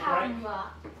before Look the how break. much.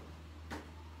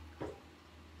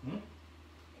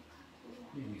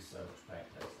 You use so much paint,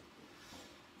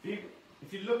 Daisy.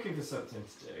 If you're looking for something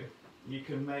to do, you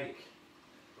can make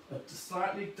a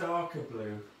slightly darker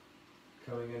blue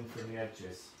coming in from the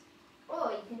edges.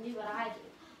 Or you can do what I do.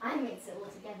 I mix it all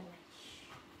together.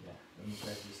 Yeah, and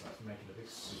basically just like making a big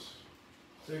soup.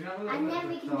 So you can have a little And bit then of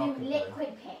we a can darker do blue.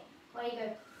 liquid paint, where you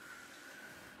go.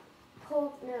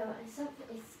 It's something.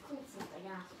 It's called something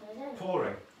else, but I don't know.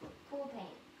 Pouring. Pour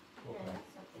paint. Pour No, paint.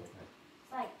 something. Okay.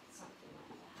 It's like something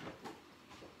like that.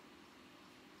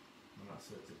 And that's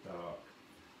it to dark.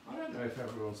 I don't know if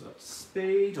everyone's up to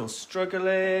speed or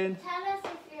struggling. Tell us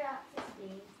if you're up to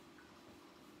speed.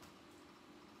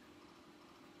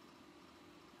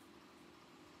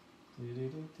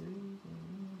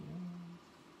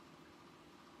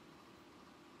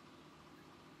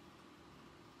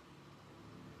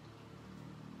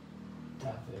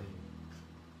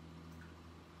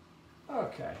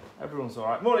 Okay, everyone's all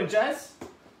right. Morning, Jez.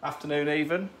 Afternoon,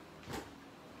 even.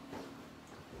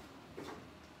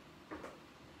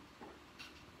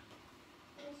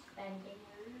 We're spending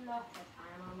a lot of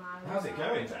time on our How's it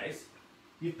going, Daisy?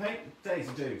 You've painted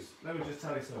Daisy Doos. Let me just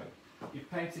tell you something. You've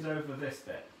painted over this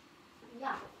bit.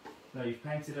 Yeah. No, you've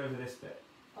painted over this bit.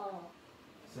 Oh.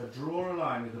 So draw a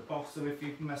line with the bottom. If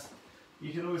you've messed,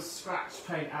 you can always scratch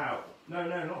paint out. No,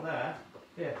 not there.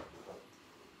 Here.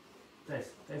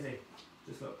 Daisy,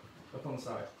 just look up on the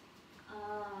side.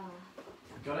 Ah.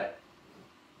 Got it?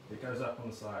 It goes up on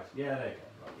the side. Yeah, there you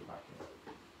go. Right, you're back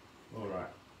in. All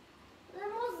right. Then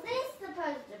what's this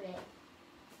supposed to be? Are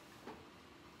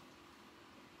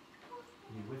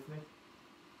you with me?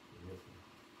 You're with me.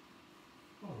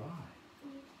 All right.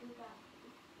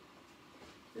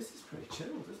 This is pretty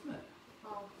chilled, isn't it?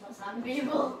 Oh, for some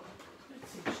people.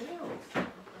 Pretty chilled.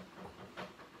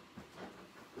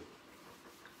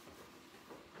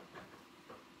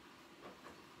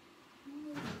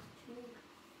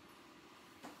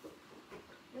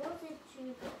 Yours is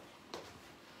too good.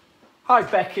 Hi,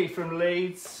 Becky from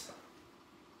Leeds.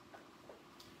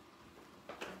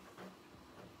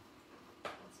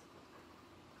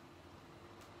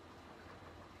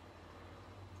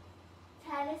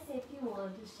 Tell us if you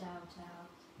want a shout out.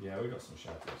 Yeah, we've got some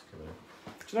shout-outs coming in.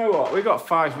 Do you know what? We've got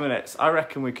 5 minutes. I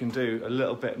reckon we can do a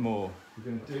little bit more. We're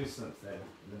going to do something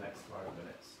in the next 5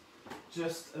 minutes.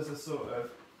 Just as a sort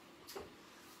of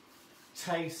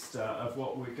taster of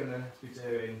what we're going to be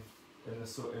doing in the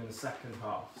second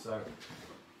half. So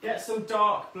get some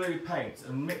dark blue paint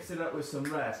and mix it up with some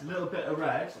red. A little bit of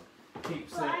red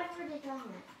keeps Well, it... I've already done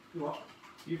it. What?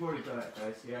 You've already done it,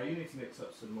 Jace. Yeah, you need to mix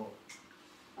up some more.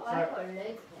 Oh, I've got loads of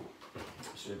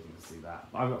it. Should you can see that.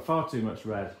 I've got far too much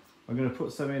red. I'm going to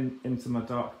put some into my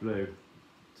dark blue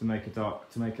to make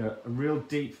a real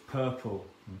deep purple.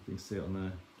 I don't know if you can see it on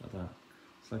there like that.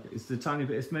 It's like it's the tiny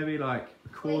bit. It's maybe like a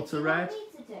quarter Wait, red. You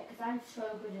want me to do it because I'm so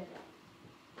good at it.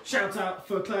 Shout out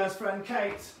for Claire's friend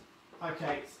Kate. Hi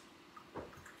Kate.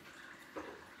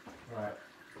 Right.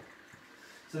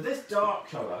 So this dark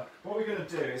colour, what we're going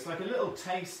to do is like a little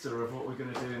taster of what we're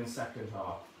going to do in the second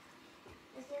half.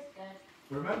 This is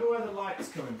good. Remember where the light's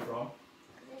coming from?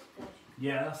 This is good.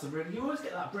 Yeah, that's a really. You always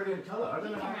get that brilliant colour. I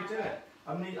don't know how you do it.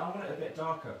 I want it a bit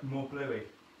darker, more bluey.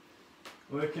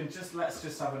 We can let's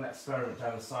just have an experiment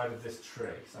down the side of this tree.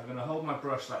 So I'm going to hold my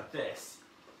brush like this,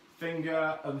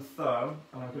 finger and thumb,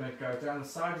 and I'm going to go down the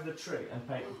side of the tree and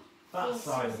paint that This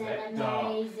side is of it dark.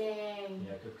 amazing.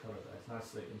 Yeah, good colour there. It's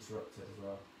nicely interrupted as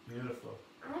well. Beautiful.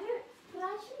 I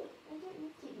don't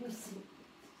need to use it.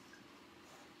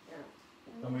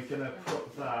 No. And we're going to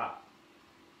put that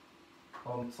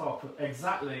on top,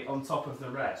 exactly on top of the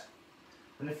red.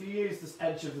 And if you use this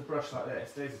edge of the brush like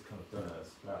this, Daisy's kind of done hers,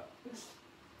 but if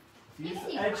you use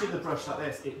the edge of the brush like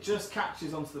this, it just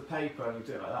catches onto the paper and you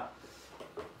do it like that.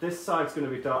 This side's going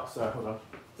to be dark, so hold on.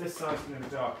 This side's going to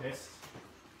be darkest.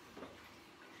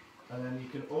 And then you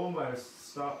can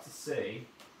almost start to see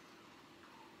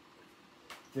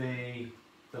the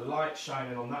light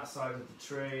shining on that side of the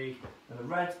tree and the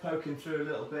red poking through a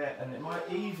little bit, and it might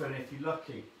even, if you're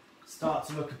lucky, start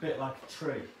to look a bit like a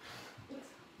tree.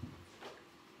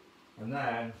 And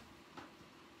then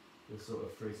we'll sort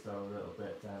of freestyle a little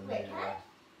bit down Wait, here.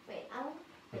 Wait, I want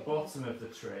The bottom of the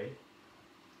tree.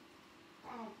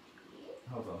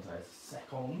 to Hold on, Dave.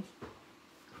 Second.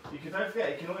 Don't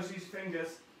forget, you can always use your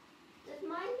fingers. Does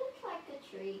mine look like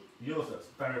a tree? Yours looks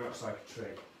very much like a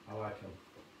tree. I like them.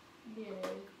 Really?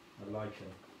 I like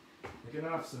them. We're going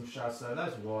to have some shadows. So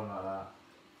there's one like that.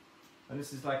 And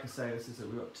this is, like I say,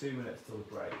 we've got 2 minutes till the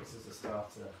break. This is a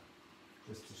starter,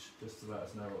 just to let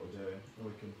us know what we're doing. And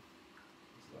we can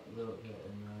just like a little bit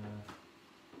in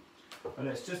there. And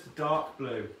it's just dark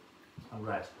blue and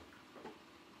red.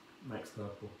 Makes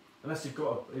purple. Unless you've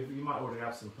got, you might already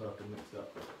have some purple mixed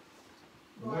up.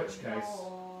 In which case,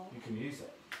 you can use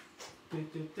it.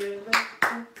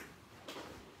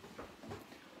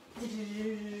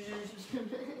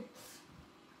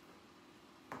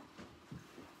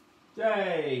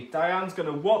 Yay! Diane's going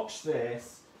to watch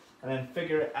this and then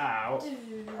figure it out,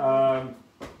 and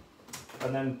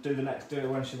then do it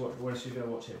when she's going to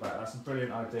watch it back. That's a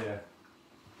brilliant idea.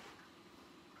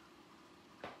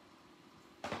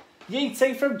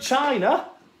 Yeeting from China.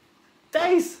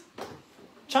 Days.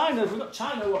 China. We've got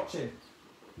China watching.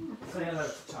 Say hello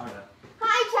to China.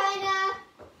 Hi, China.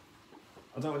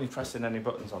 I don't want you pressing any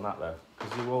buttons on that though,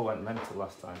 because you all went mental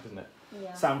last time, didn't it?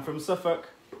 Yeah. Sam from Suffolk.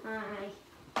 Hi.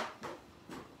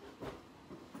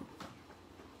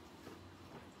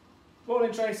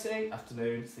 Morning, Tracy.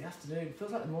 Afternoon. It's the afternoon. It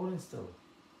feels like the morning still.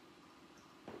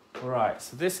 All right.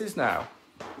 So this is now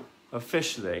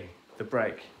officially the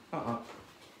break.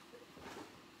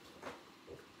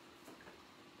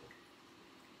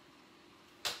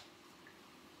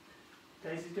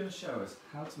 Daisy's going to show us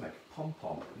how to make a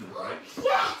pom-pom in the break.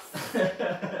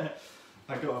 Yes!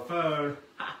 I got a phone.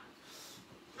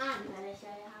 I'm going to show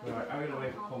you how Right, I'm going to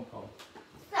make a pom-pom.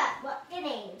 So, what you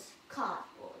need?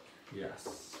 Cardboard. Yes.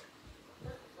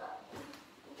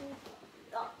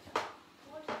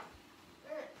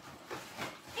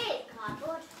 It's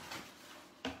cardboard.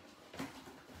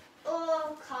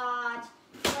 Or card.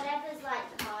 Whatever's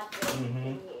like cardboard you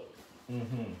can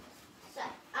use. So,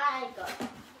 I got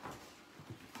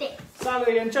this.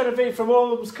 Sally and Genevieve from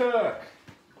Ormskirk.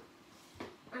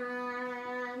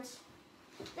 And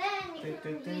then you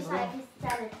can use like a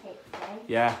sellotape thing.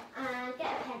 Yeah. And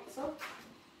get a pencil.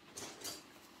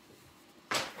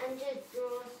 And just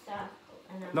draw a circle.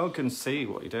 And No one can see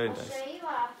what you're doing, I'll Daisy. show you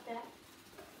after.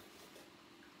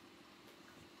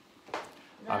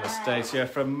 Anastasia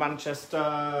from Manchester.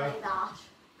 Like that.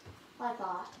 Like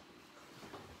that.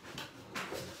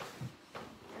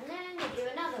 And then you do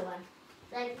another one.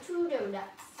 Like 2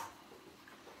 donuts.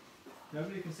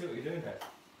 Nobody can see what you're doing, Dave.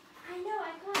 I know,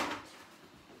 I can't.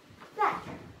 There.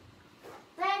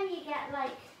 Then you get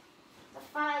like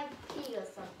a 5p or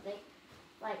something.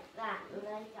 Like that.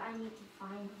 Like I need to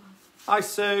find one. Hi,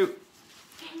 Sue.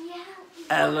 Can you help me?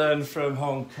 Ellen from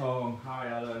Hong Kong. Hi,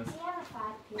 Ellen. Do you have a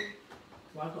 5p?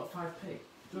 Well, I've got 5p.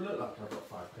 Do I look like I've got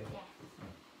 5p?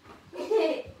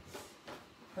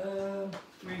 Yeah.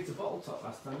 We used a bottle top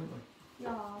last time, didn't we?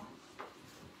 Yeah.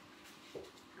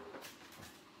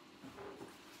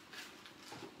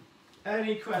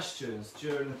 Any questions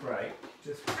during the break?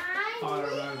 Just fire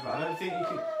them over. I don't think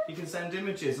you can send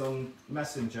images on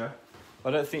Messenger. I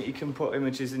don't think you can put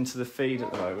images into the feed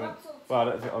at the moment. Well,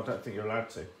 I don't think you're allowed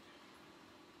to.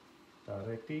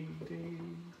 Where's the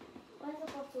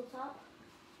bottle top?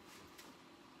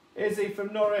 Izzy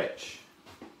from Norwich.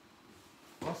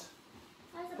 What?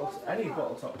 Where's the bottle Any top?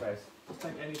 bottle top, Days. Just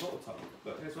take any bottle top.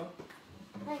 Look, here's one.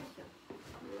 Thank you.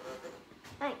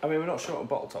 I mean, we're not short on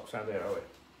bottle tops around here, are we?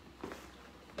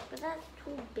 But that's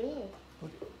too big.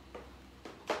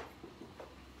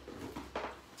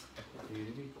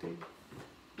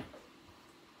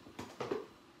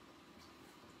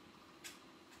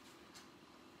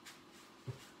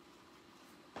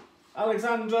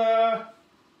 Alexandra,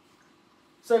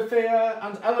 Sophia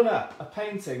and Eleanor are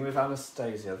painting with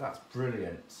Anastasia. That's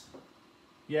brilliant.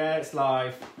 Yeah, it's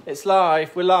live. It's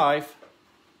live. We're live.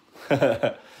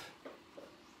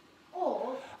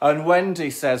 Or And Wendy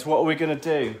says, what are we going to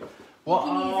do? What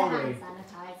you can use a are hand we?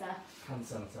 sanitizer. Hand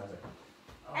sanitizer.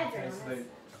 Everyone so has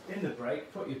in the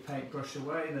break, put your paintbrush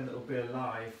away and then it'll be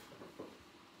alive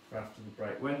for after the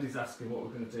break. Wendy's asking what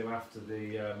we're going to do after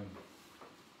the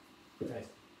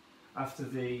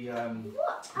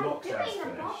What? I'm lockdown's doing a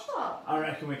finished. bottle. I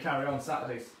reckon we carry on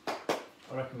Saturdays. I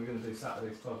reckon we're going to do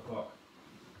Saturdays 12 o'clock.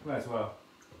 May as well.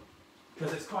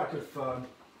 Because it's quite good fun.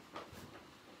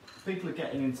 People are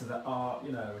getting into the art,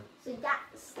 you know. So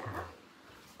that's stuff.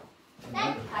 and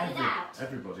Then cut it out.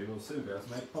 Everybody will soon be able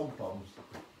to make pom-poms.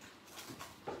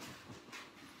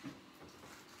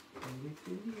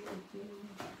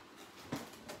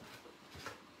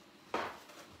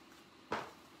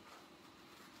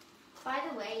 By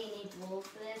the way, you need wool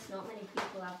for this. Not many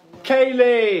people have wool.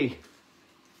 Kaylee!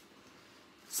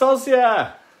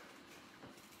 Sozia!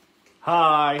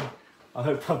 Hi! I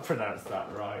hope I pronounced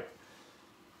that right.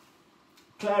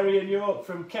 Clary in York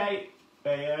from Kate.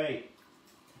 Hey.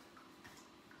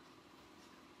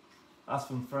 That's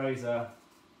from Fraser.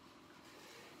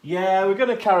 Yeah, we're going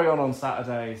to carry on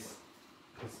Saturdays.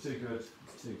 It's too good.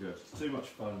 It's too good. It's too much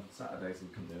fun. Saturdays we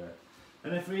can do it.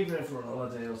 And even if we're on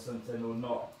holiday or something, or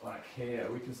not like here,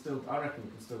 we can still. I reckon we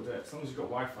can still do it as long as you've got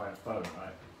Wi-Fi and phone,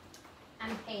 right?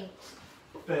 And paint.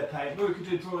 Bit of paint. But we could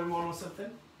do drawing one or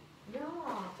something.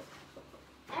 No.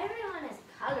 Everyone is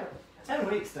colouring. 10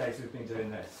 weeks days we've been doing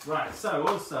this. Right, so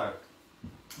also,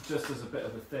 just as a bit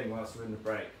of a thing whilst we're in the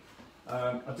break,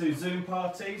 I do Zoom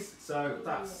parties, so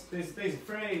these are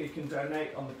free. You can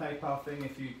donate on the PayPal thing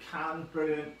if you can,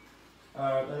 brilliant.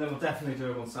 And then we'll definitely do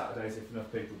them on Saturdays if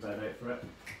enough people donate for it.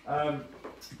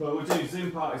 But we'll do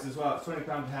Zoom parties as well. It's £20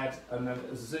 a head, and then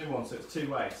there's a Zoom one, so it's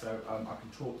two-way, so I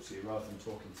can talk to you rather than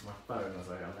talking to my phone as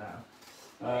I am now.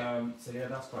 So yeah,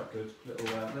 that's quite good.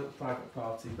 Little private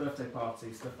party, birthday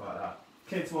party, stuff like that.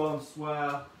 Kids ones,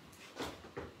 well,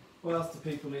 what else do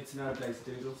people need to know, Daisy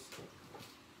Doodles?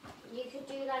 You could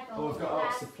do like a Oh, I've got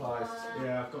art supplies.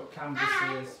 Yeah, I've got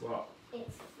canvases. What?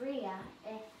 It's freer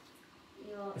if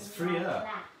you're It's in freer? my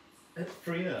class. It's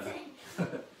freer.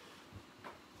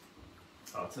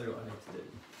 I'll tell you what I need to do.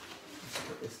 Let's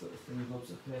put this little thingy bobs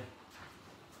up here.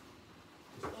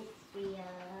 It's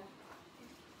freer.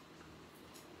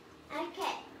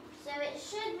 Okay, so it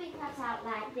should be cut out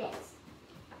like this.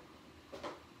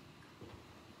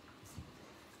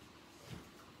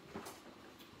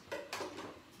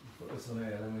 Put this on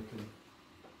here, then we can.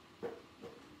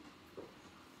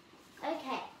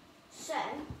 Okay, so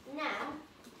now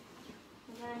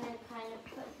I'm going to kind of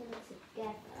put them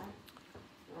together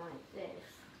like this,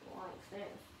 like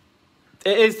this.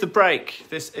 It is the break.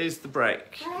 This is the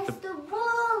break. Where's the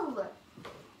wool?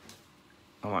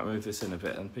 I might move this in a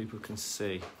bit and people can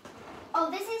see. Oh,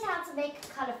 this is how to make a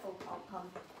colourful pom-pom.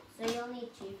 So you'll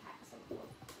need 2 packs of wool.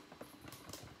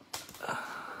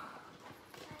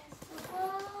 Where's the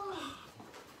wool?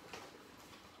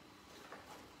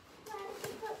 Where did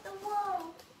you put the wool?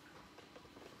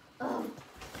 Oh.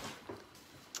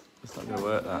 It's not going to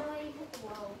work, that. Where you put the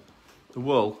wool? The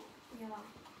wool? Yeah.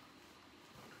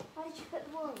 Where did you put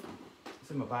the wool?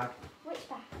 It's in my bag. Which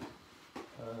bag?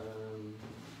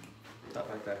 That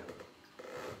bag there.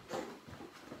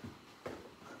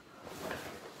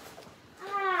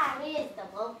 Ah, here's the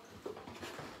wool.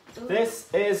 This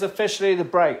is officially the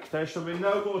break. There shall be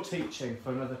no more teaching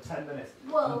for another 10 minutes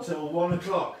Whoa. until 1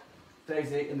 o'clock.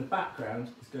 Daisy, in the background,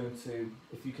 is going to,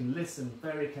 if you can listen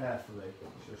very carefully,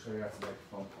 she'll show you how to make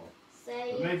a pom-pom. So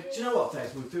But maybe, do you know what,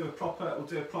 Daisy? We'll do a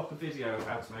proper video of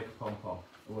how to make a pom-pom,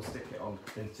 and we'll stick it on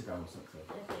Instagram or something.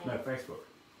 Okay. No, Facebook.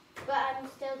 But I'm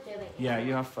still doing it. Yeah,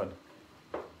 you have fun.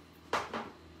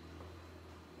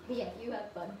 Yeah, you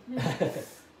have fun.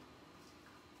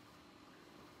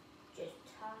 Just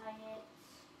tie it.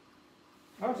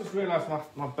 I just realised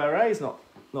my beret's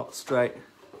not straight.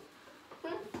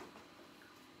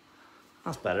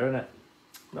 That's better, isn't it?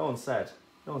 No one said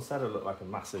I look like a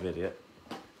massive idiot.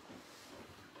 It's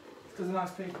because of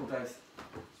nice people, Dave.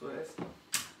 That's what it is.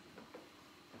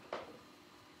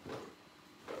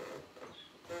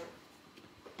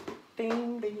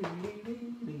 Ding, ding, ding,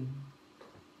 ding, ding.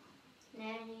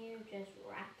 Then you just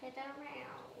wrap it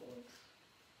around.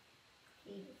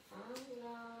 Keep on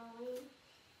going.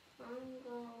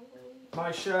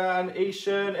 Maishan,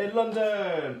 Ishan in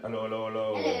London. Hello, hello,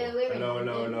 hello. Hello, we're in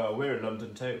London. Hello. We're in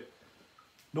London too.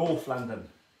 North London.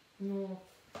 North.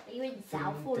 Are you in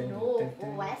south or north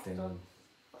or west or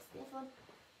what's the other one?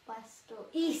 West or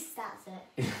east? That's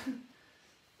it.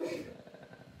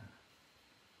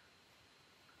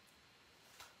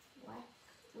 West.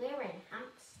 We're in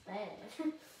Hampstead.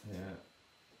 Yeah.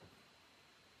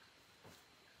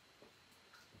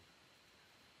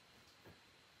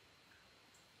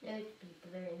 Loads of people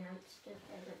are in Hampstead.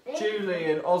 There's a big Julie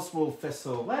and Oswald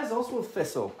Thistle. Where's Oswald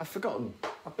Thistle? I've forgotten.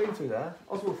 I've been through there.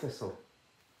 Oswald Thistle.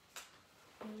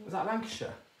 Is that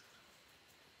Lancashire?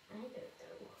 I don't know.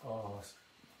 Oh, it's-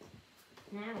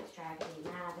 Now it's driving me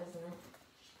mad, isn't it?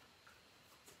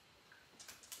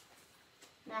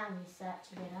 Now I'm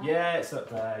searching it up. yeah, it's up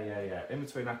there. Yeah. In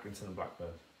between Accrington and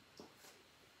Blackburn.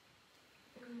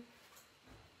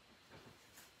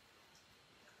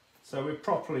 So we've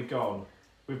properly gone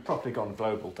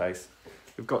global, Days.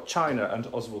 We've got China and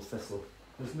Oswald Thistle.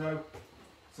 There's no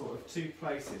sort of two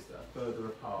places that are further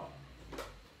apart.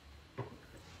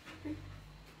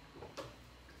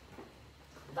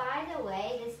 By the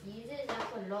way, this uses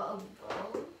up a lot of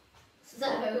wool. So,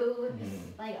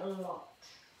 like a lot.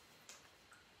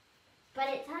 But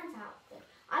it turns out good.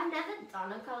 I've never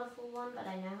done a colourful one, but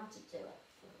I know how to do it.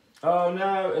 Oh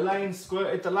no, Elaine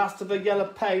squirted the last of her yellow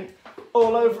paint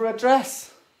all over her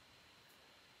dress.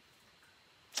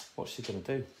 What's she going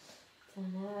to do?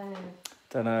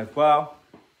 Don't know. Well,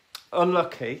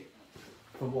 unlucky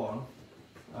for one.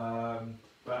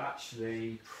 But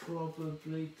actually,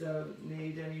 probably don't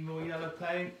need any more yellow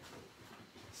paint.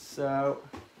 So,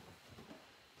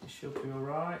 you should be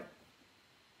alright.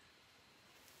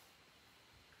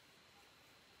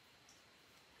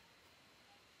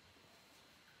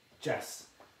 Jess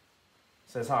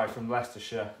says hi from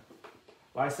Leicestershire.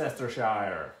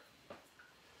 Leicestershire.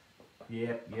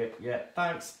 Yep.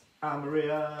 Thanks,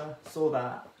 Anne-Maria. Saw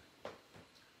that.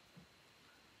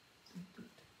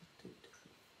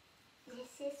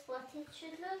 This is what it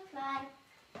should look like.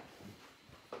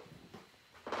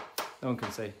 No one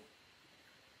can see.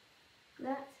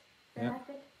 Look. Yeah.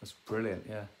 That's brilliant,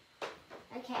 yeah.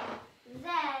 Okay,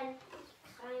 then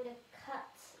kind of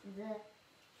cut the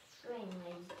string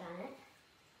where you've done it.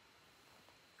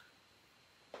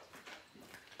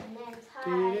 And then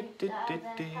tie the other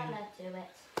colour to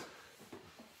it.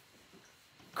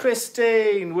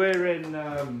 Christine, we're in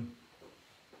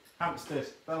Hampstead,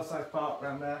 Belsize Park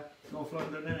round there, North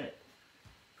London, innit?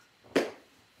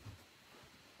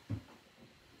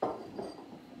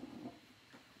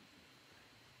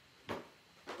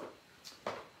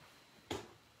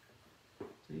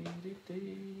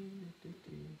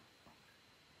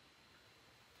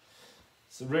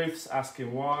 So Ruth's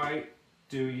asking, why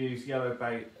do we use yellow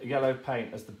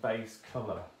paint as the base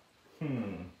colour?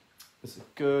 It's a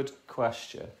good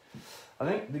question. I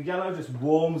think the yellow just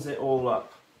warms it all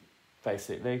up,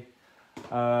 basically.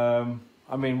 I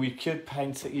mean, we could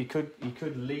paint it. You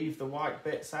could leave the white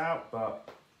bits out, but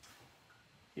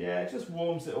yeah, it just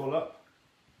warms it all up.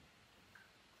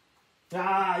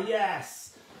 Ah,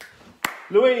 yes.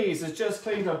 Louise has just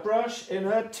cleaned her brush in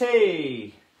her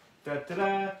tea.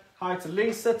 Da-da-da. Hi to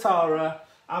Lisa, Tara,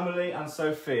 Emily and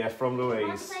Sophia from Louise.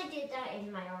 Once I did that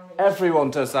in my orange.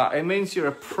 Everyone does that. It means you're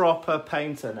a proper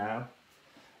painter now.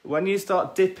 When you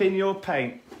start dipping your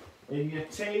paint in your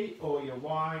tea or your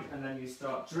wine and then you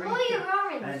start drinking. Or your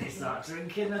orange. And you start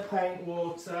drinking the paint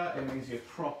water, it means you're a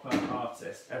proper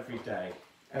artist every day.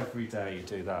 Every day you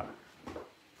do that.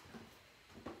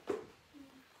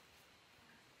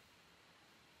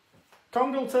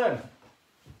 Congleton!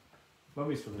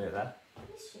 Mummy's from near there.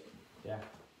 Is she? Yeah.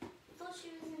 I thought she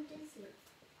was in Disney.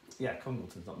 Yeah,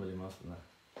 Congleton's not a million miles from there.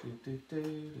 Do.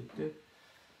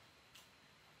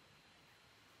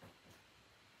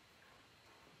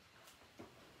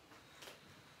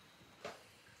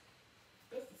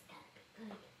 This is gonna be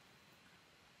good.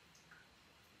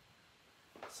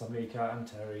 Samika and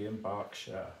Terry in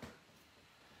Berkshire.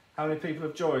 How many people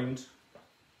have joined?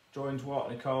 Joined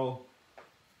what, Nicole?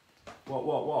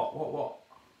 What?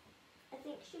 I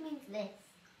think she means this.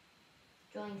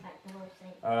 Join like the whole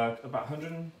thing. About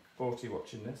 140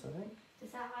 watching this, I think.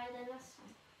 Is that higher than last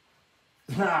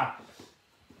time? Ha!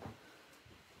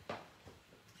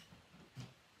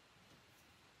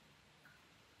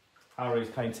 Harry's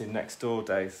painting next door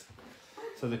days.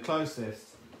 So the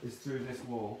closest is through this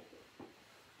wall.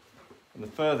 And the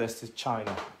furthest is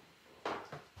China.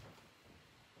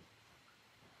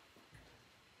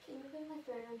 Can you put my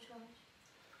phone on charge?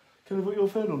 Can I put your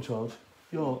phone on charge?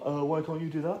 Yeah, why can't you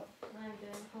do that? I'm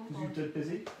doing home. Because you're dead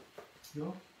busy?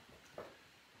 Yeah?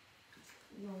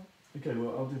 No. Okay,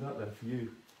 well, I'll do that then for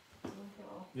you.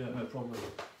 Yeah, no problem.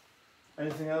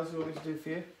 Anything else you want me to do for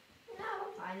you? No,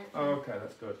 I'm fine. Oh, okay,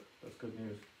 that's good. That's good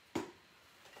news.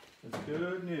 That's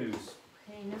good news.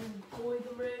 Okay, now enjoy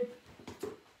the red.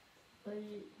 Enjoy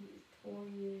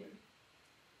it.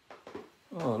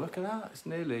 Oh, look at that. It's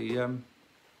nearly 1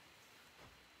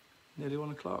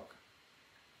 o'clock.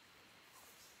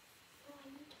 Oh, I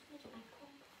need to finish my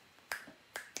pom.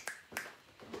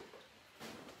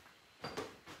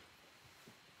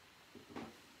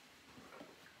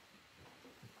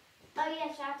 Oh yeah,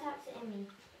 shout out to Emmy.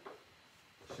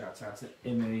 Shout out to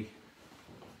Imi.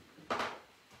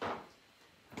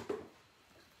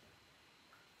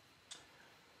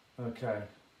 Okay.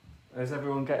 Is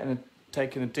everyone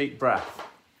taking a deep breath?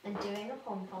 And doing a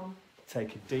pom-pom.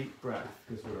 Take a deep breath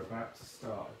because we're about to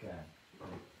start again in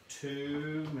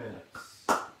 2 minutes.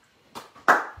 Oh,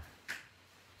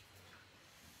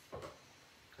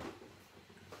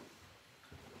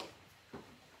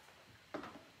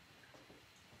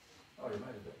 you made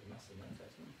a bit of a mess in there,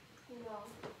 Jason. No.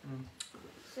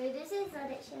 So this is what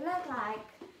it should look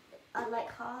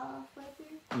like halfway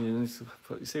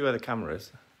through. You see where the camera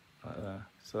is? Like there.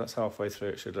 So that's halfway through,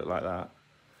 it should look like that.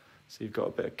 So you've got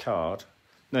a bit of card.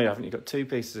 No, you haven't. You've got 2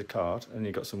 pieces of card and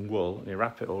you've got some wool and you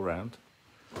wrap it all round.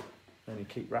 Then you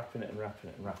keep wrapping it and wrapping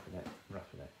it and wrapping it and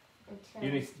wrapping it. Until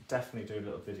You need to definitely do a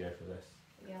little video for this.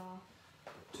 yeah.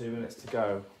 2 minutes to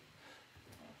go.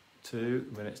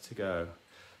 2 minutes to go.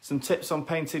 Some tips on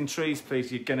painting trees,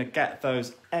 please. You're going to get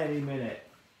those any minute.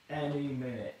 Any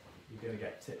minute. You're going to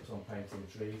get tips on painting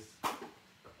trees.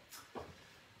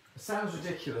 It sounds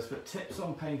ridiculous, but tips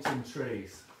on painting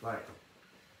trees. Like,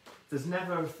 there's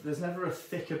never a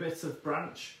thicker bit of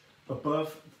branch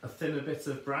above a thinner bit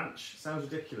of branch.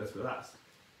 Sounds ridiculous, but that's,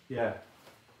 yeah.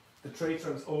 the tree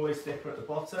trunk's always thicker at the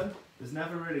bottom. There's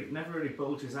never really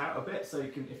bulges out a bit. So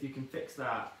you can, if you can fix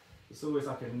that, it's always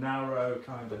like a narrow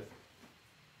kind of.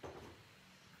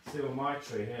 See on my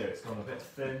tree here, it's gone a bit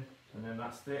thin, and then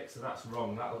that's thick, so that's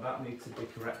wrong. That needs to be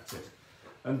corrected.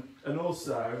 And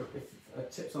also, if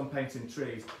tips on painting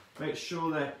trees, make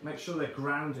sure they're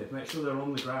grounded. Make sure they're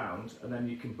on the ground, and then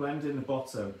you can blend in the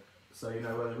bottom, so you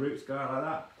know where the roots go out like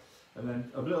that. And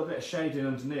then a little bit of shading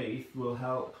underneath will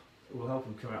help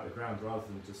them come out of the ground rather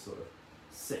than just sort of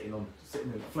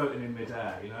floating in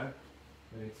midair. You know,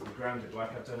 they need to be grounded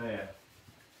like I've done here.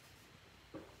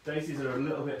 Daisies are a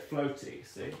little bit floaty, you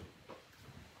see,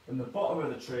 and the bottom of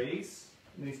the trees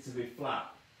needs to be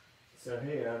flat. So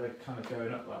here they're kind of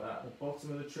going up like that. The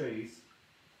bottom of the trees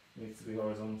needs to be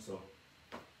horizontal.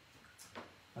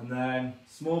 And then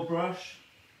small brush,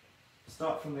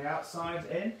 start from the outside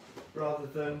in rather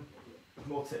than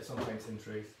more tips on painting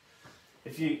trees.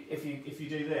 If you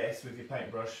do this with your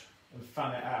paintbrush and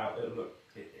fan it out, it'll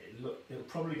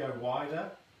probably go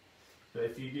wider. But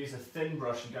if you use a thin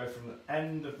brush and go from the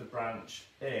end of the branch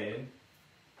in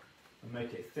and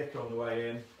make it thicker on the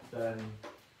way in, then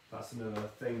that's another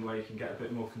thing where you can get a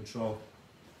bit more control.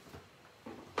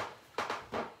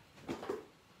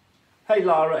 Hey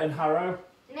Lara and Harrow.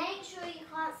 Make sure you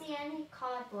can't see any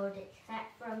cardboard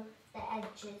except from the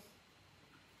edges.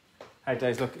 Hey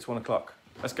Days, look, it's 1 o'clock.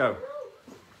 Let's go.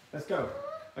 Let's go.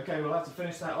 Okay, we'll have to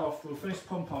finish that off. We'll finish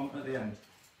pom-pom at the end.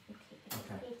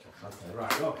 Okay,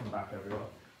 right, welcome back everyone.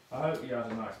 I hope you had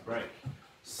a nice break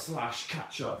 /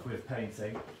 catch up with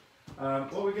painting.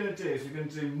 What we're going to do is we're going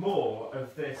to do more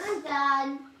of this. I'm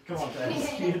done. Come on,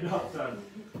 Des, you're not done.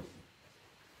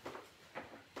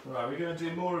 Right, we're going to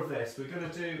do more of this. We're going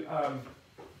to do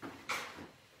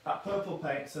that purple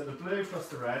paint, so the blue plus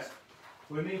the red.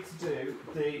 We need to do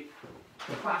the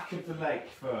back of the lake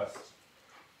first.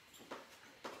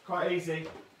 Quite easy.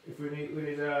 If we need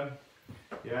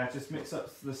yeah, just mix up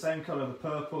the same colour, the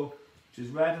purple, which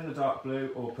is red and the dark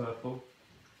blue or purple.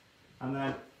 And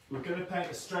then we're going to paint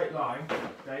a straight line.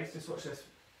 Dave, just watch this.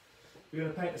 We're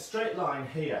going to paint a straight line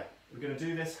here. We're going to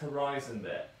do this horizon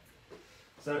bit.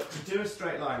 So to do a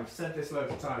straight line, we've said this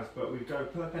loads of times, but we go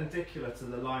perpendicular to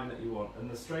the line that you want. And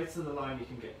the straighter the line you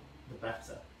can get, the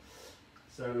better.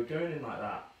 So we're going in like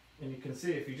that. And you can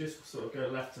see if you just sort of go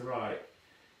left to right,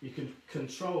 you can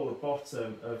control the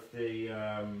bottom of the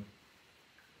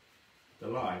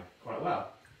line quite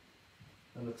well.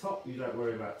 And the top you don't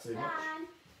worry about too much.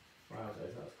 Wow,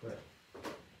 Dave, that was quick.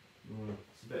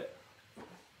 It's a bit.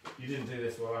 You didn't do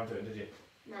this while I'm doing, did you?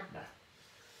 No. Nah.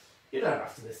 You don't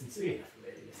have to listen to me. You never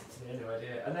really listen to me anyway, do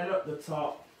you? And then up the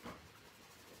top,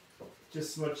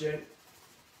 just smudging.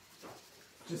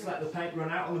 Just let the paint run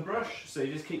out on the brush. So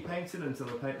you just keep painting until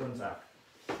the paint runs out.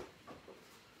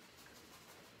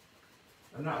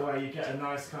 And that way you get a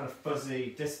nice kind of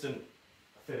fuzzy, distant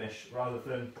finish rather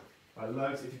than like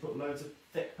loads. If you put loads of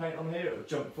thick paint on here, it will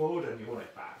jump forward and you want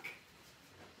it back.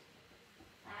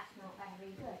 That's not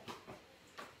very good.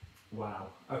 Wow.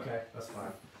 Okay, that's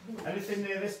fine. Anything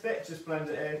near this bit, just blend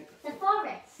it in. The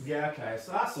forest. Yeah, okay,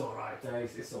 so that's alright,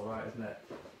 Daisy. It's alright, isn't it?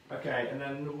 Okay, and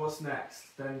then what's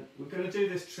next? Then we're going to do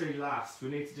this tree last. We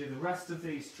need to do the rest of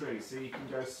these trees. So you can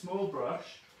go small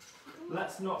brush.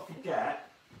 Let's not forget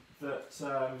that.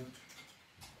 Where's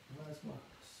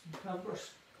my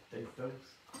brush? Dave, don't.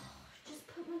 Just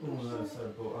put my Oh, brush no, in. so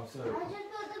bored. I'm so. I just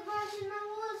put the brush in the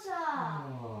water.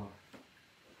 Oh.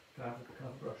 Can I have the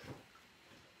brush?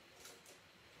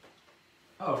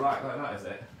 Oh, right, like that is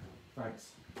it.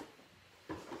 Thanks.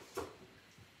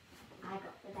 I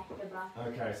got the better brush.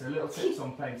 Okay, so little tips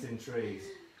on painting trees.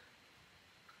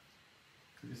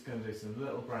 We're just going to do some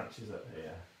little branches up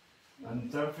here,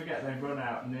 and don't forget they run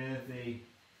out near the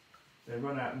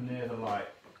light.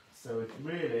 So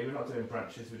really, we're not doing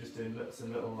branches. We're just doing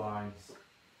some little lines.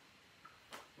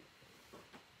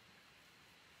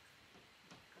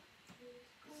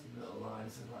 Some little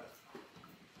lines like.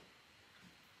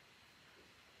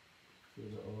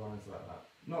 Little lines like that.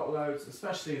 Not loads,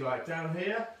 especially like down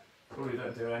here. Probably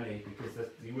don't do any because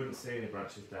you wouldn't see any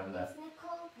branches down there. Is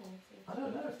Nicole painting? I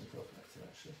don't know if Nicole painted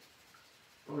actually.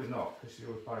 Probably not because she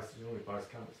always buys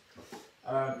canvas.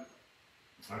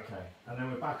 Okay, and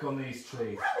then we're back on these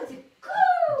trees. That was a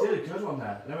good. Did a good one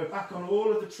there. And then we're back on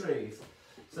all of the trees.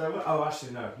 So, oh,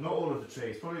 actually no, not all of the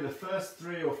trees. Probably the first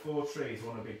 3 or 4 trees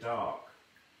want to be dark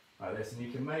like this, and you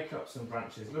can make up some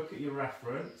branches. Look at your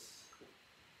reference.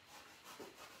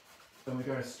 Then we're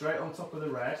going straight on top of the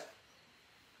red.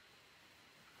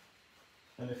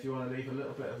 And if you want to leave a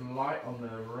little bit of light on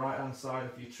the right hand side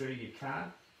of your tree, you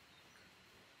can.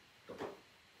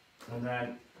 And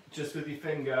then just with your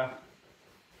finger,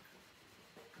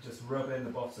 just rub in the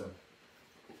bottom.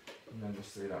 And then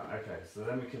just see that. Okay, so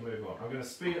then we can move on. I'm going to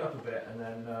speed it up a bit and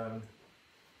then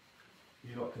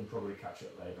you lot can probably catch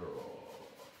up later or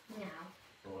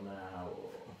now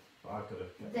or I've got to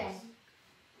get Then. this.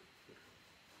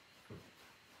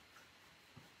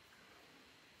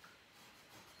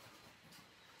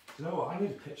 Do you know what? I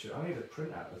need a picture. I need a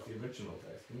printout of the original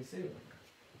days. Can you see them?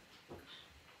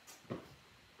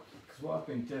 Because what I've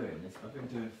been doing is I've been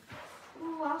doing.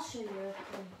 Oh, I'll show you a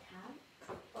printout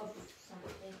of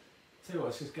something. Tell you what,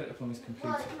 let's just get it up on this computer.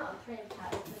 Well, it's not a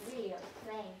printout, it's a real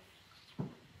thing.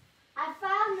 I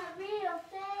found a real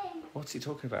thing What's he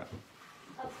talking about?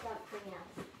 of something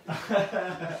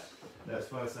else. No, it's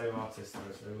by the same artist. So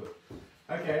look.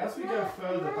 Okay, as we go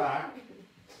further back,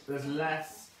 there's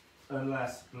less and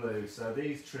less blue. So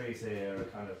these trees here are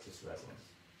kind of just resins.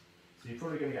 So you're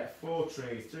probably going to get 3 or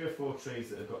 4 trees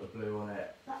that have got the blue on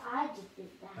it, But I just did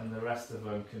that. and the rest of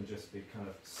them can just be kind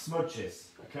of smudges.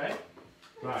 Okay?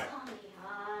 Right. It's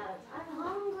hard. I'm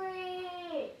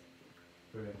hungry.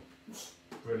 Brilliant.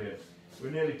 Brilliant. We're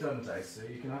nearly done, Dave, so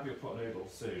you can have your pot noodle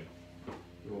soon.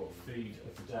 Your feed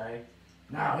of the day.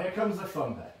 Now, here comes the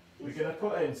fun bit. We're going to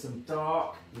put in some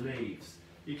dark leaves.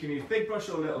 You can use big brush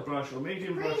or little brush or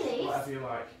medium brush, Really? whatever you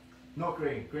like. Not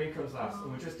green. Green comes last.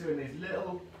 And we're just doing these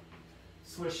little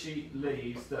swishy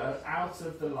leaves that are out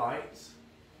of the light.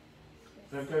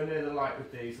 Don't go near the light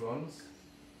with these ones.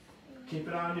 Keep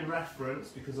an eye on your reference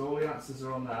because all the answers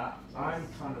are on that. I'm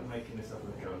kind of making this up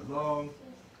as I go along.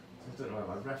 I don't know where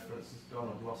my reference has gone,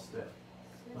 I've lost it.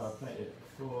 Oh, I've painted it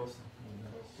before, so I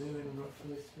know what I'm doing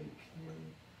roughly speaking.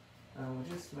 And we're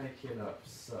just making up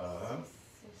some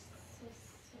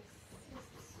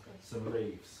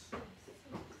leaves.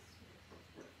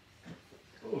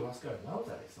 Oh, that's going well,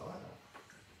 Dave, I like that.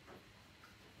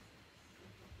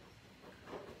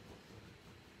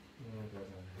 And go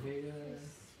down here.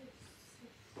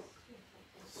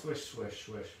 Swish, swish,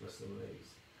 swish for some leaves.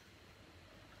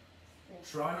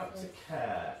 Try not to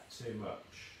care too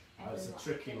much. That's a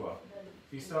tricky one.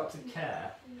 If you start to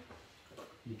care,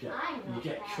 you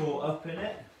get caught up in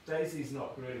it. Daisy's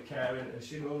not really caring, and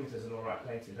she normally does an alright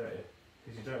painting, don't you?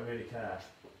 Because you don't really care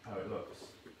how it looks.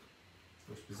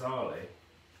 Which bizarrely,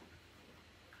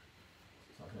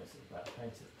 that makes it a better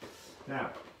painting. Now,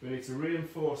 we need to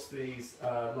reinforce these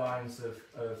lines of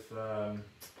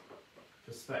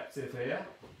perspective here.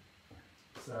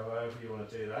 So however you want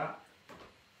to do that.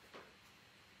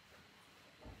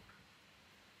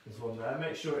 There's one there.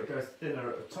 Make sure it goes thinner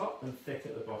at the top and thick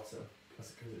at the bottom. That's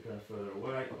because it's going further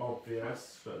away.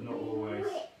 Obvious, but not always.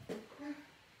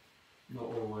 Not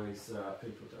always.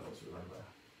 People don't always remember.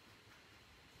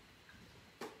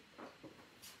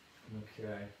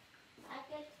 Okay.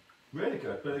 Really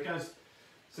good, but it goes.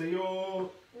 So your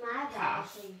My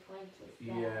Half. vanishing point is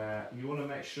there. yeah, you want to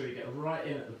make sure you get right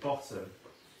in at the bottom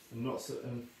and not so,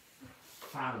 and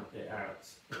fan it out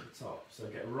at the top. So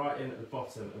get right in at the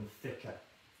bottom and thicker.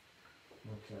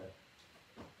 Okay.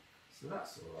 So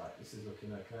that's all right. This is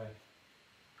looking okay.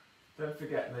 Don't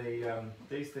forget the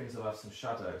these things will have some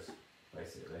shadows,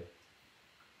 basically.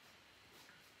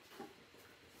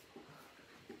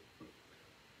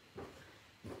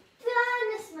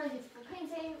 Done! This is my beautiful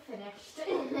painting. Finished.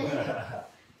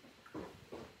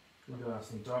 We're going to have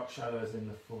some dark shadows in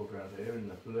the foreground here, in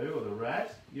the blue or the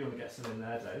red. You want to get some in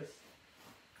there, Dave.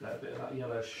 Let a bit of that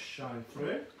yellow shine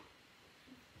through.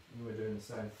 And we're doing the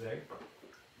same thing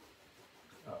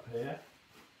up here.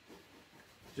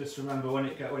 Just remember when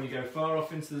you go far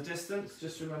off into the distance,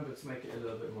 just remember to make it a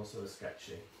little bit more sort of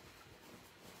sketchy.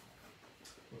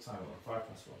 What time are we? 1:05.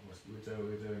 We're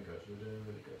doing good. We're doing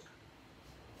really good.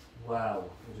 Wow,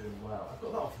 we're doing well. I've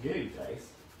got that off you, Dave.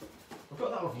 I've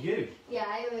got that off you. Yeah,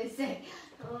 I always say,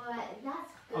 oh,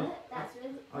 that's good. That's really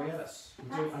good. Oh yeah,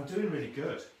 I'm doing really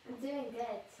good. I'm doing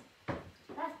good.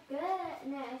 That's good.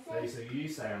 No, I say. So you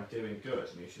say I'm doing good,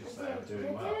 and you should say I'm doing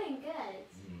You're well. doing good.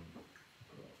 I've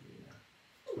got that for you now.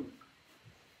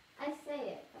 I say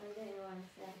it, but I don't know what I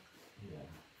say.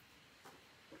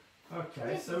 Yeah. Okay,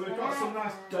 This so is we've got some what I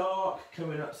nice have. dark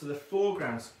coming up, so the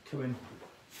foreground's coming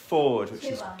forward, which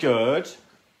is Super. good.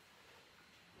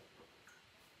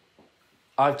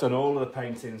 I've done all of the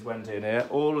paintings, Wendy, in here,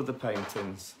 all of the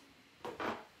paintings.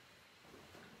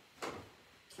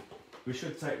 We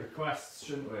should take requests,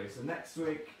 shouldn't we? So next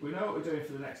week, we know what we're doing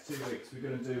for the next 2 weeks. We're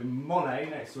going to do Monet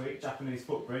next week, Japanese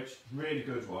footbridge, really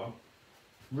good one.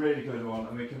 Really good one,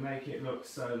 and we can make it look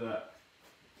so that,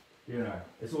 you know,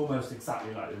 it's almost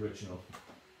exactly like the original.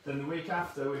 Then the week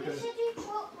after, we're We going to... should do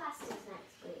chalk plasters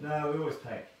next week. No, we always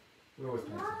paint. We're always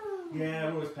painting. No. Yeah,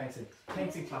 we're always painting.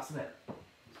 Painting class, isn't it?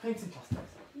 Painting class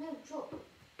next. No, chalk.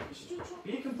 Should do chalk.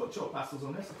 You can put chalk pastels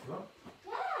on this if you want.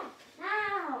 Yeah,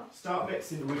 now. Start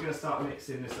mixing. We're going to start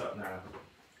mixing this up now.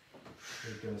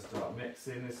 We're going to start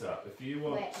mixing this up. If you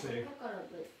want Wait, to. I think I've got a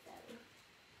blueberry.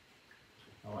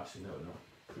 Oh, actually, no, we're not.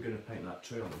 We're going to paint that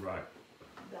tree on the right.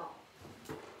 No.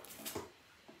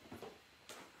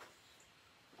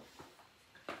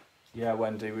 Yeah,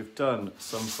 Wendy, we've done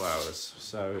sunflowers.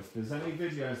 So if there's any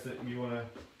videos that you want to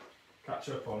catch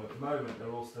up on, at the moment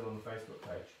they're all still on the Facebook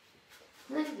page.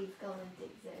 Wendy's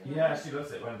commenting so. Yeah, she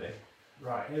loves it, Wendy.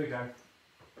 Right, here we go.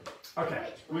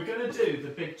 Okay, we're going to do the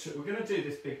big. We're going to do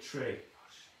this big tree.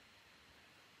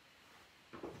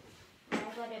 I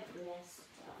got a blister.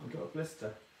 We've got a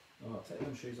blister. Oh, I'll take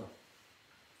them shoes off.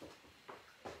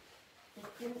 I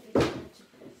didn't even get to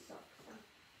put socks on.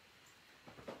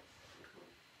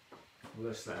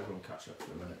 We'll just let everyone catch up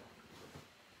for a minute.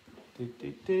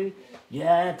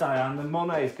 Yeah, Diane, the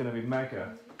Monet is going to be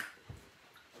mega.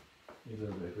 Need a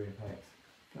little bit of green paint.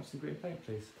 Can I have some green paint,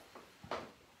 please?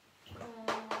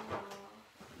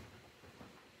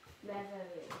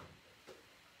 Reverie.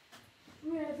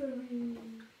 Everyone,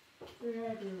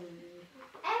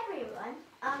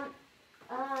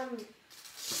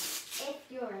 if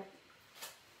you're a...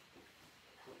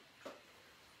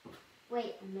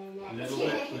 Wait a minute. A little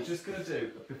bit. We're just going to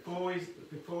do, before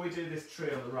we do this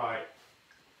tree on the right,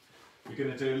 we're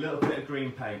going to do a little bit of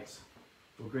green paint,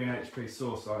 or green HP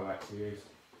sauce I like to use.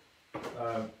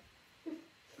 A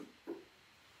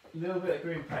little bit of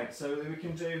green paint, so that we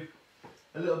can do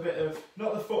a little bit of,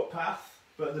 not the footpath,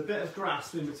 but the bit of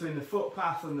grass in between the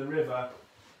footpath and the river.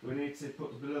 We need to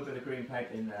put a little bit of green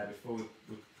paint in there before we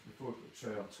put the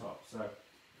tree on top. So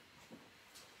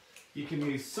you can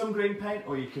use some green paint,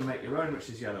 or you can make your own, which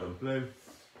is yellow and blue.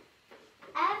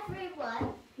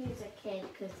 Everyone who's a kid,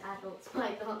 because adults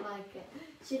might not like it,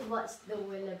 should watch The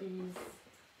Willoughbys.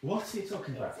 What are you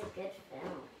talking about? It's a good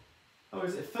film. Oh,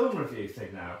 is it a film review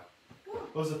thing now? Yeah.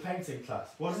 Or is it a painting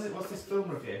class? What is it? What's this film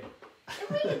review? The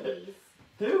Willoughbys.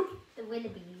 Who? The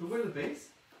Willoughbys. The Willoughbys?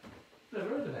 Never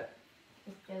heard of it.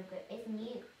 It's so good. It's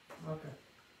new, Okay.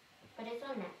 but it's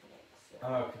on Netflix. So.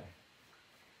 Okay.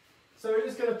 So we're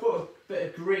just going to put a bit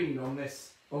of green on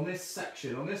this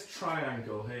section, on this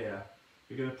triangle here.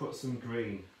 We're going to put some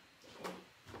green. Okay.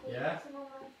 Yeah? Some on my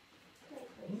plate,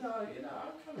 please. No, I'm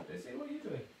kind of busy. What are you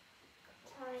doing?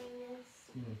 Tying this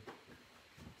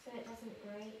so it doesn't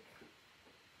break.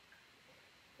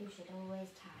 You should always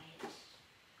tie it.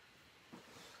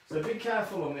 So be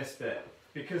careful on this bit,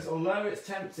 because although it's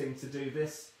tempting to do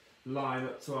this line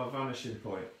up to our vanishing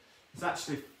point, it's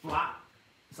actually flat.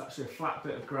 It's actually a flat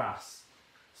bit of grass.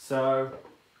 So,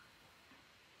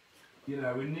 you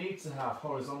know, we need to have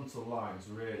horizontal lines,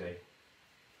 really.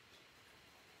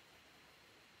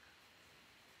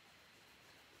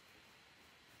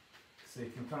 So you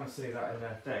can kind of see that in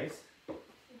there. Days. I'm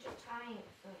just tying it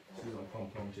so it She's doesn't on break.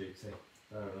 pom-pom duty.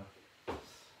 Fair enough.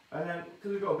 And then,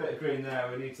 because we've got a bit of green there,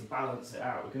 we need to balance it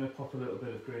out. We're going to pop a little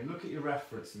bit of green. Look at your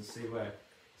reference and see where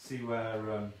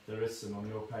there is some on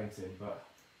your painting, but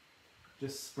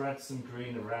just spread some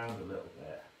green around a little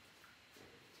bit.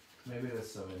 Maybe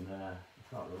there's some in there.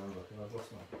 I can't remember because I've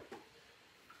lost my...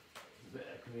 There's a bit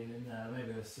of green in there.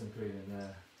 Maybe there's some green in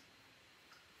there.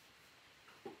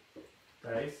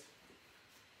 Days?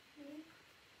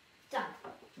 Done.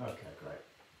 Okay, great.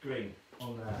 Green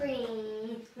on there.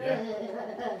 Green. Yeah.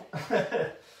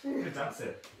 Good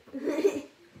dancing.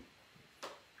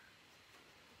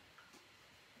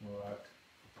 Alright.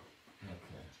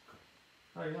 Okay.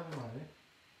 Oh, you haven't mind it?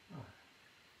 Oh.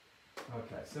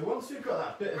 Okay, so once we've got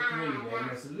that bit of green in,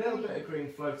 there's a little bit of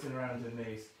green floating around in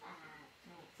these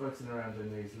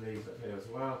leaves up here as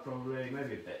well, probably.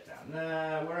 Maybe a bit down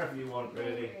there, wherever you want,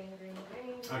 really.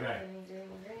 Okay.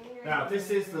 Now, this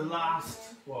is the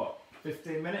last,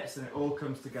 15 minutes, and it all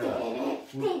comes together.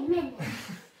 15 minutes.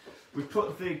 We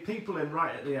put the people in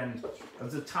right at the end.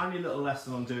 There's a tiny little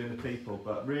lesson on doing the people,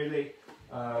 but really,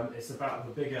 it's about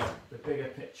the bigger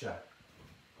picture.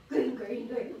 Green, green,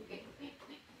 green, green,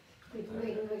 green,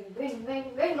 green, green,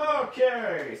 green, green.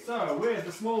 Okay, so with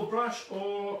a small brush,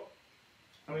 or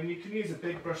I mean, you can use a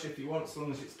big brush if you want, as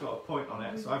long as it's got a point on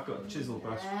it. So I've got a chisel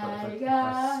brush, but if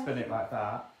I spin it like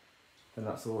that, then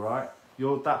that's all right.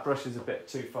 That brush is a bit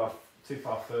too far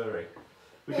furry.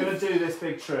 We're going to do this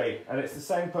big tree, and it's the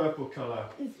same purple colour,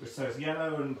 so it's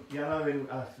yellow in.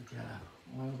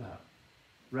 What about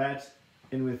red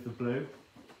in with the blue?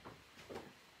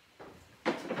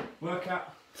 Work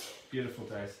out. Beautiful,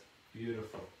 Days.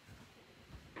 Beautiful.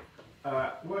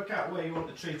 Work out where you want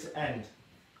the tree to end.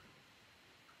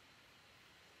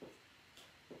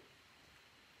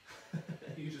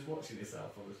 You're just watching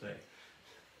yourself, obviously.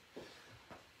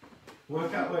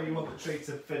 Work out where you want the tree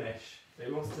to finish.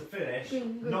 It wants to finish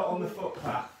not on the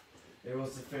footpath. It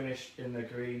wants to finish in the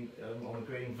green, on the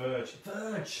green verge.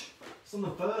 Verge. It's on the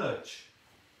verge.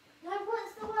 No,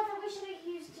 what's the word that we should have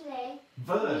used today?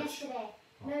 Verge. Yesterday.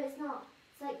 No, it's not.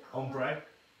 It's like Ombre.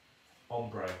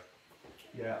 Ombre.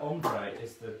 Yeah, ombre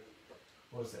is the.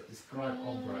 What is it? Describe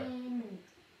ombre.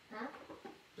 Huh?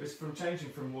 It's from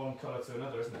changing from one colour to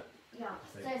another, isn't it? Yeah.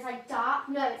 So it's like dark.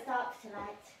 No, it's dark to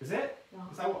light. Is it? Yeah.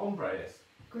 Is that what ombre is?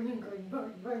 Green.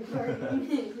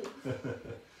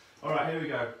 Alright, here we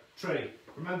go. Tree.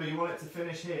 Remember, you want it to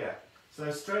finish here. So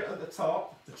straight at the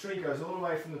top, the tree goes all the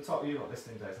way from the top. You're not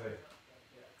listening, Dave, are you?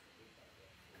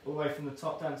 All the way from the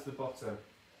top down to the bottom.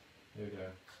 Here we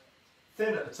go.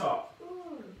 Thin at the top.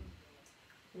 Ooh.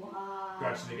 Wow.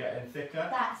 Gradually getting thicker.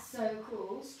 That's so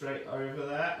cool. Straight over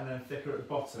there, and then thicker at the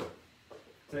bottom.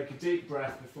 Take a deep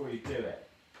breath before you do it.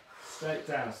 Straight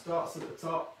down. Starts at the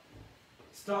top.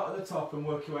 Start at the top and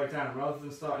work your way down. Rather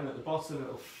than starting at the bottom,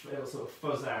 it'll sort of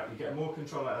fuzz out. You get more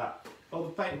control like that. Hold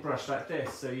the paintbrush like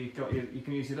this, so you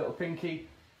can use your little pinky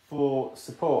for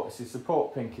support. It's your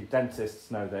support pinky.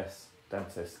 Dentists know this.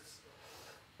 Dentists.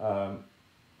 And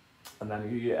then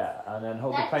and then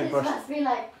hold the paintbrush. Must be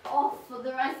like off for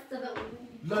the rest of it.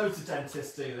 Loads of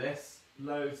dentists do this.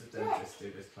 Loads of dentists do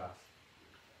this class.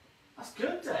 That's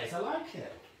good, Days. I like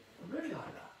it. I really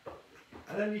like that.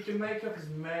 And then you can make up as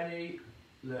many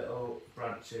little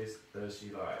branches as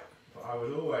you like. But I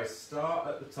would always start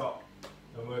at the top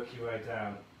and work your way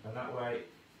down. And that way,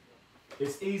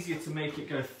 it's easier to make it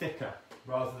go thicker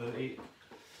rather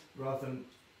than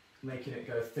making it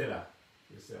go thinner.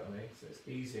 You see what I mean? So it's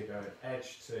easier going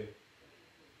edge to.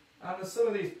 And there's some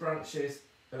of these branches,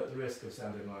 at the risk of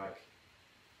sounding like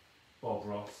Bob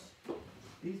Ross,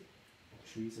 these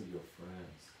trees are your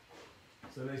friends.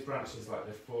 So these branches like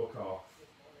this fork off.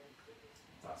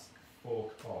 That's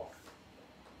fork off.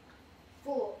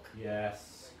 Fork.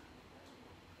 Yes.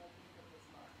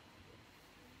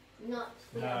 Not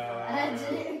No.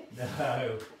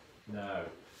 No.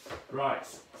 Right,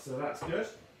 so that's good.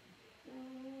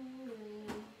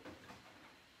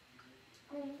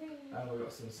 And we've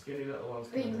got some skinny little ones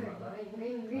coming in like that.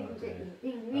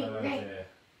 Oh dear.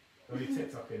 Are you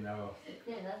TikToking now? Or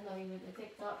No, that's not even a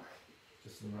TikTok.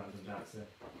 just some random dancing?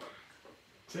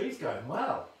 Tree's going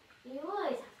well. You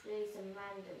always have to do some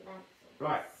random dancing.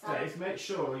 Right, So- Dave, make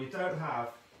sure you don't have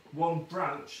one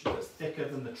branch that's thicker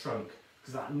than the trunk,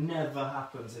 because that never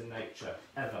happens in nature,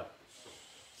 ever.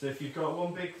 So if you've got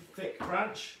one big thick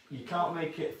branch, you can't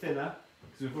make it thinner,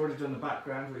 because we've already done the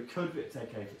background, we could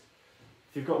take ages.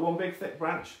 If you've got one big thick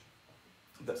branch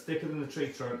that's thicker than the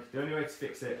tree trunk, the only way to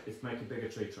fix it is to make a bigger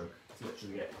tree trunk. It's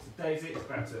literally it. So Daisy is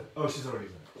about to... Oh, she's already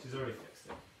done it. She's already fixed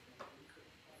it.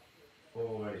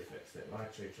 Already fixed it. My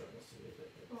tree trunk must be a bit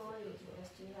bigger. Or you can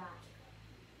just do that.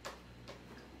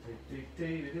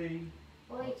 Dee-dee-dee-dee-dee.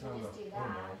 Or you can just do Oh no,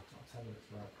 that. 10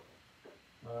 minutes left.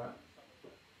 Alright.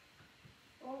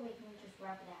 Or we can just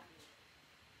rub it out.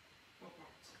 Like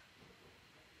that.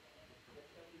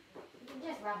 You can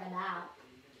just rub it out.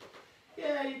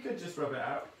 Yeah, you could just rub it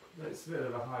out. It's a bit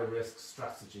of a high risk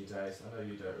strategy, Days. I know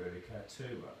you don't really care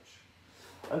too much.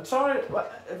 And try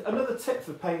another tip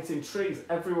for painting trees.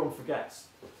 Everyone forgets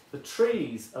the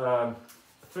trees are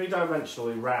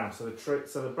three-dimensionally round, so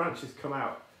the branches come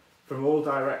out from all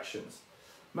directions.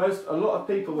 A lot of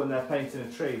people, when they're painting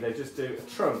a tree, they just do a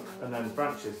trunk and then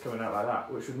branches coming out like that,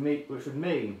 which would mean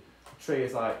the tree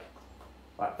is like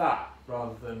that,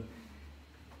 rather than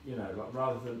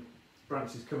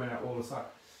branches coming out all the time,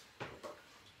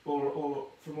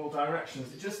 all from all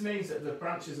directions. It just means that the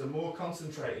branches are more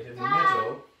concentrated in the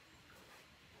middle.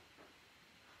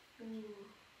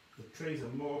 The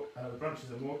branches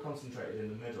are more concentrated in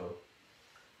the middle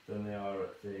than they are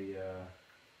at the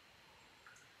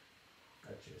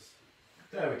edges.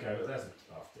 There we go. But there's a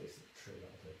half decent tree.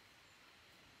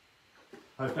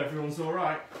 Hope everyone's all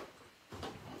right.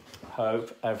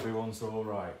 Hope everyone's all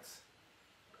right.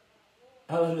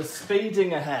 Eleanor's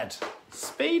speeding ahead.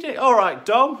 Speeding. All right,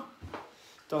 Dom.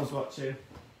 Dom's watching.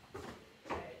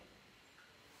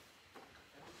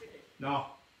 No.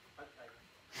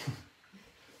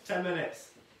 10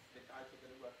 minutes.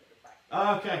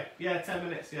 Oh, okay, yeah, 10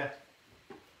 minutes, yeah.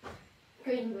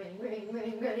 Green, green, green,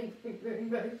 green, green, green, green,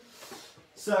 green.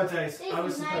 So, Days, I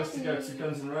was supposed to go to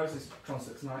Guns N' Roses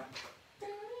concert tonight.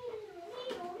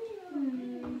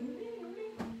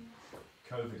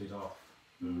 COVIDed off.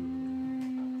 Ooh.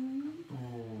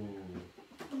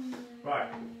 Right.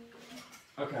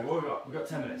 Okay, what have we got? We've got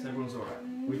 10 minutes, everyone's alright.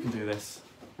 We can do this.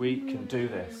 We can do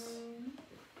this.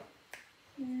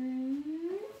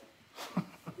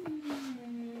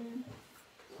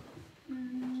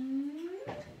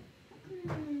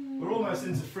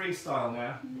 almost into freestyle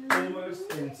now.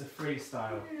 Almost into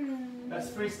freestyle. Let's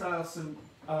freestyle some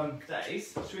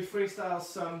days. Should we freestyle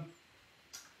some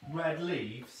red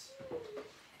leaves?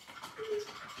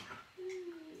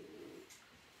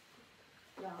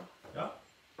 Yeah.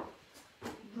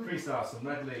 Freestyle some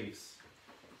red leaves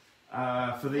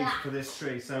for this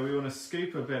tree. So we want to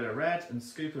scoop a bit of red and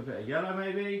scoop a bit of yellow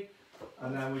maybe,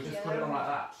 and then we just put it on like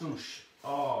that. Swoosh.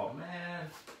 Oh man!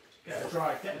 Get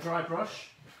a dry brush.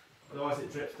 Otherwise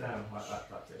it drips down like that.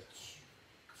 That's it.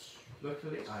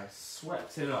 Luckily I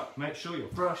swept it up. Make sure your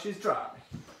brush is dry.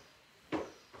 And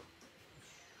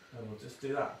we'll just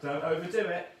do that. Don't overdo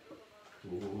it.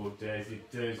 Oh, Daisy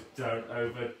Doos, don't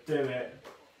overdo it.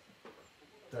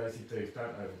 Daisy Doos,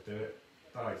 don't overdo it.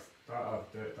 Dice, don't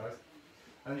overdo it, Dice.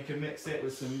 And you can mix it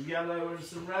with some yellow and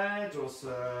some red, or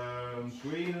some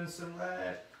green and some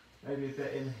red. Maybe a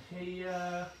bit in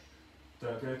here.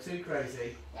 Don't go too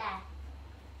crazy. Yeah.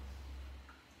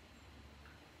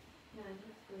 No,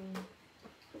 just green.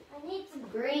 I need some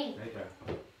green. There you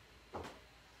go.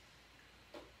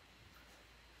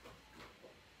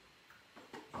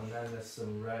 And then there's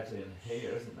some red in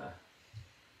here, isn't there?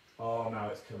 Oh, now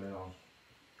it's coming on.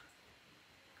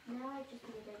 Now I just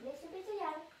need a little bit of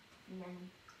yellow. And then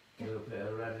A little bit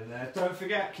of red in there. Don't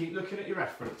forget, keep looking at your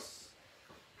reference.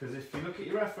 Because if you look at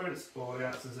your reference, all the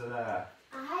answers are there.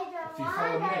 I If don't you want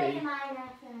follow that me- in my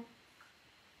reference.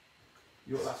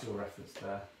 That's your reference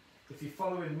there. If you're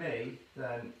following me,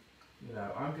 then, you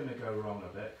know, I'm going to go wrong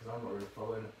a bit because I'm not really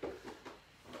following.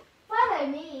 Follow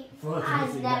me. Follow I'm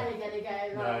Daisy, never going to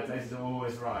go No, wrong. Daisy's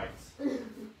always right.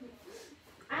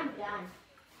 I'm done.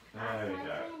 There we That's my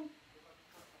go. thing.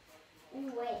 Oh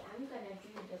wait, I'm going to do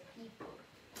the people.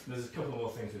 There's a couple more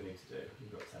things we need to do.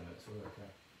 We've got 10 minutes, we're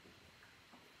okay.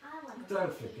 I want to Don't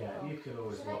do the forget, people. you can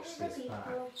always Should I watch do the this people?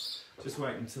 back. Just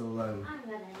wait until I'm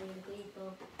going to do the people.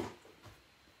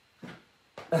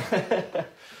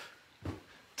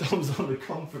 Dom's on the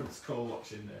conference call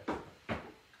watching this.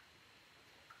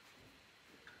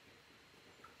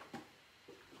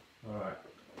 Alright.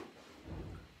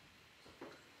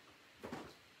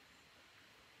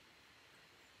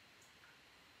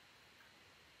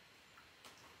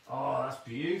 Oh, that's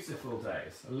beautiful,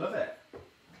 Days. I love it.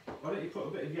 Why don't you put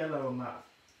a bit of yellow on that,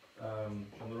 on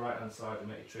the right hand side and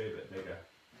make your tree a bit bigger?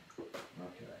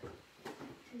 Okay.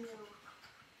 No.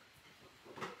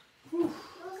 Those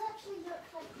actually look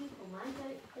like people, mine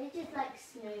don't. They just like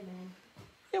snowmen.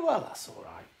 Yeah, well, that's all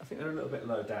right. I think they're a little bit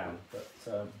low down, but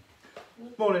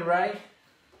morning, Ray.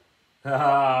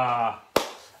 Ah,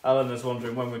 Eleanor's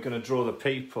wondering when we're going to draw the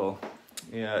people.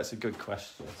 Yeah, it's a good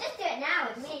question. Just do it now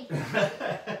with me.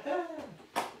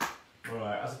 All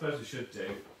right, I suppose we should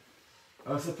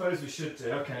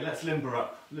do. Okay, let's limber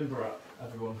up,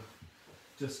 everyone.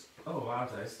 Just wow,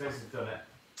 Stacey's done it.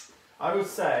 I would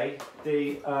say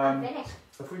I'm finished.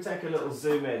 if we take a little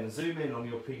zoom in on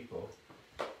your people.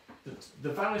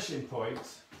 The vanishing point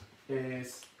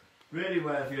is really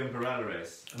where the umbrella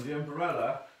is, and the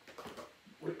umbrella.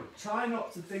 We try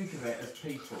not to think of it as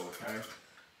people, okay?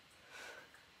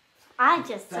 I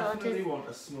just saw Definitely want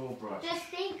a small brush. just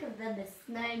think of them as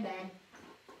snowmen.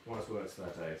 Wise words there,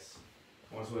 Dace.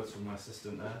 Wise words from my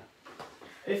assistant there.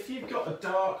 If you've got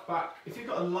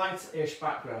a light-ish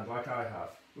background like I have,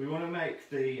 we want to make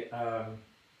the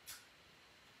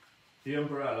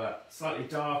umbrella slightly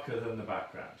darker than the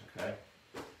background, okay?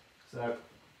 So,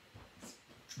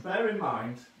 bear in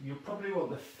mind, you'll probably want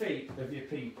the feet of your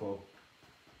people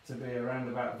to be around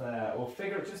about there, or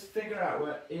just figure out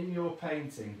where in your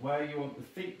painting where you want the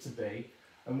feet to be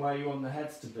and where you want the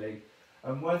heads to be,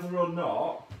 and whether or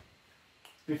not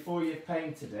before you've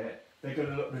painted it they're going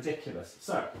to look ridiculous.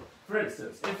 So, for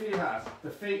instance, if you had the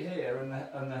feet here and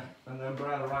the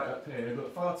umbrella right up here, it'd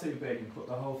look far too big and put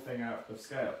the whole thing out of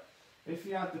scale. If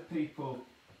you had the people,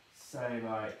 say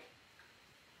like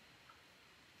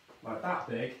that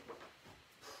big,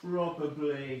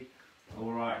 probably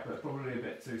alright, but probably a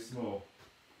bit too small.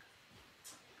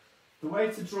 The way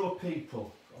to draw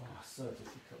people, so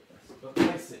difficult this, but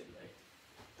basically,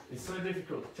 it's so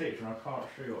difficult to teach and I can't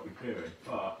show you what we're doing,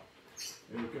 but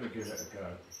we're going to give it a go.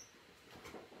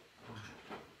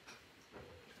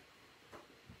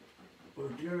 We'll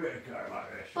give it a go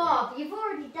like this. Bob, you've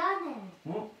already done it.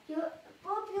 What?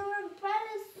 Bob, your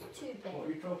umbrella's too big. What are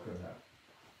you talking about?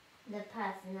 The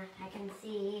person that I can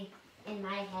see in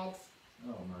my head.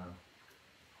 Oh man.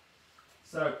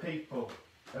 So people,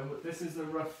 and this is the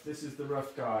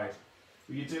rough guide.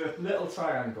 You do a little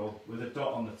triangle with a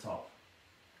dot on the top.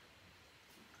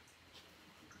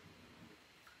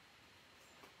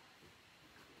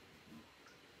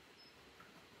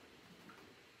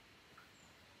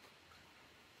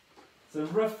 So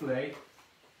roughly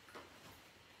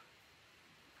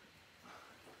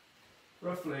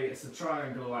it's a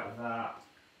triangle like that.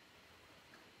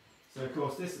 So of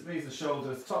course these are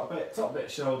shoulders, top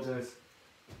bit shoulders,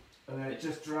 and then it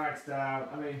just drags down.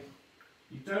 I mean,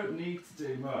 you don't need to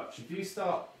do much. If you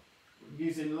start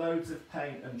using loads of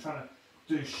paint and trying to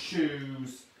do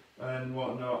shoes and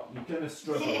whatnot, you're going to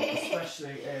struggle,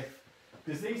 especially if,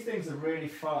 because these things are really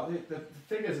far, the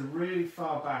figures are really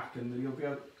far back, and you'll be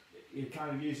able, you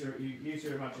kind of use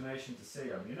your imagination to see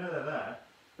them. You know they're there,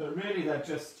 but really they're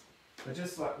just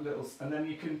like little, and then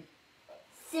you can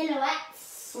silhouettes.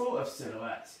 Sort of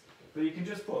silhouettes, but you can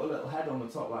just put a little head on the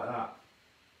top like that,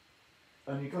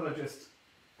 and you've got to just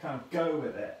kind of go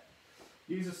with it.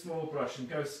 Use a small brush and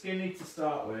go skinny to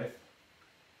start with.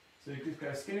 So you could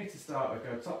go skinny to start with,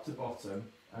 go top to bottom,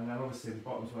 and then obviously the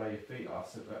bottom's where your feet are,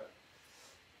 so that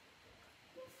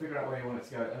figure out where you want it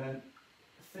to go, and then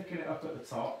thicken it up at the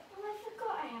top. Oh, I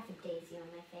forgot I have a daisy on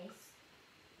my face.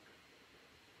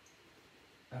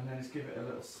 And then just give it a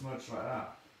little smudge like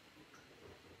that.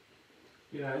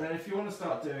 You know, and then if you want to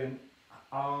start doing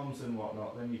arms and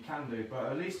whatnot, then you can do, but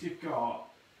at least you've got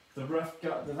the rough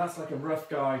guide. That's like a rough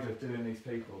guide of doing these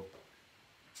people.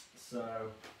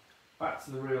 So back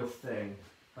to the real thing.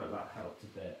 Hope that helped a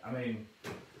bit. I mean,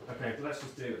 okay, but let's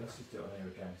just do it on here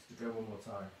again. Just to go one more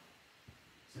time.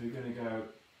 So you're going to go,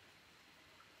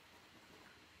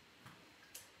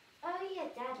 Oh yeah,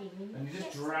 Daddy. and you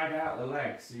just drag out the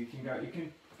legs. So you can go a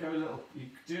little. You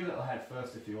do a little head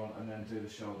first if you want, and then do the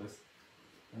shoulders,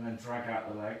 and then drag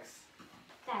out the legs.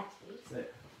 Daddy. That's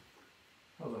it.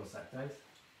 Hold on a sec, Dave.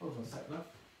 Hold on a sec, love.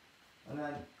 And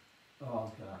then, oh,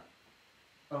 look at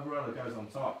that. Umbrella goes on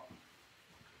top.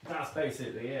 That's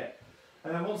basically it.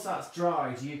 And then once that's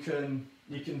dried, you can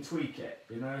tweak it,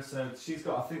 you know. So she's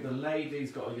got, I think the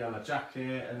lady's got a yellow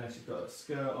jacket, and then she's got a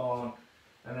skirt on,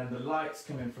 and then the lights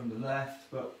come in from the left.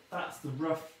 But that's the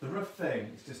rough thing.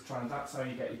 It's just that's how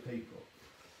you get your people.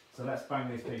 So let's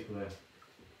bang these people in.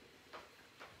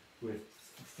 With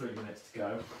 3 minutes to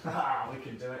go. We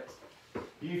can do it.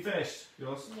 You finished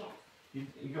yours? Yeah.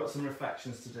 You got some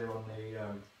reflections to do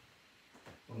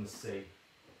on the sea.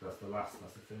 That's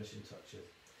the finishing touches.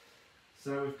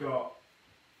 So we've got,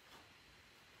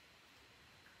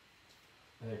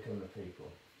 here come the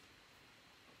people.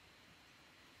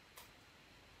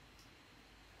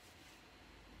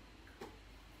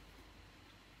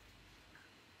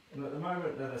 And at the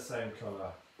moment they're the same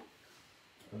colour,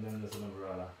 and then there's an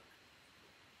umbrella.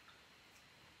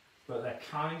 But they're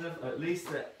kind of, at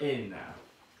least they're in now.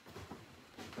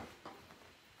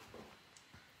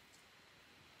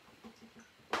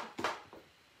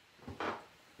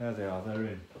 There they are, they're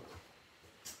in.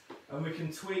 And we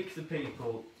can tweak the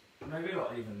people, maybe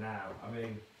not even now. I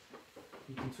mean,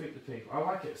 you can tweak the people. I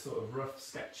like it sort of rough,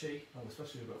 sketchy,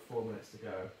 especially we've got 4 minutes to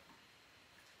go.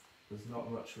 There's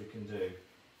not much we can do.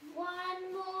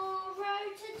 One more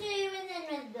row to do, and then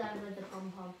we're done with the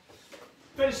pom-pom.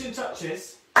 Finishing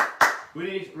touches. We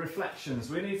need reflections.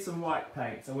 We need some white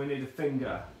paint, and we need a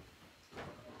finger.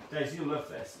 Daisy, you'll love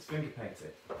this. It's finger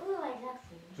painted. Oh, I love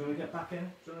them. Do you want to get back in? Do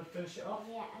you want to finish it off?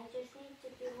 Yeah, I just need to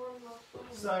do one more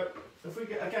thing. So, if we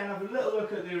again have a little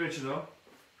look at the original.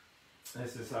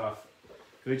 This is our.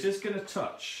 We're just going to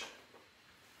touch.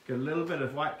 Get a little bit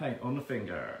of white paint on the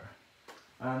finger,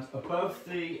 and above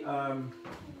the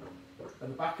at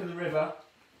the back of the river,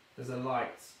 there's a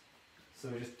light. So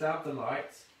we just dab the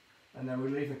light, and then we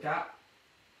leave a gap,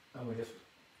 and we just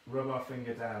rub our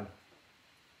finger down.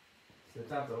 So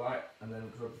dab the light and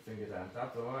then rub the finger down.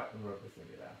 Dab the light and rub the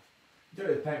finger down. Do it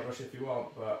with a paintbrush if you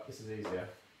want, but this is easier.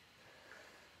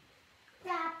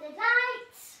 Dab the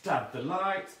light. Dab the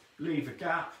light, leave a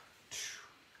gap.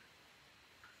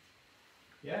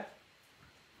 Yeah?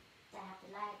 Dab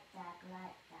the light, dab the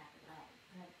light, dab the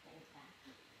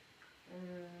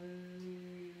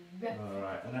light.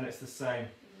 Alright, and then it's the same.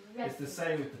 It's the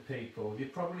same with the people. You're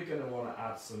probably going to want to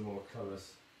add some more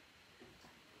colours.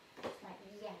 Like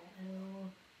yellow.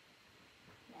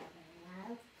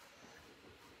 Yellow.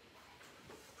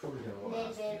 Probably going to A want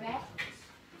little to bit add red.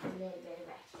 some A little bit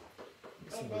red.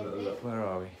 Let's have a little look. Where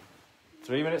are we?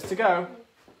 3 minutes to go.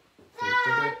 I'm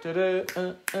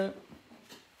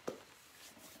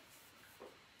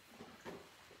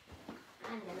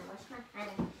gonna wash my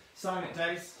hands. Sign it,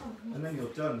 Dace. And then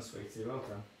you're done, sweetie. Well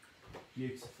done.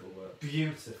 Beautiful work.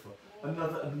 Beautiful.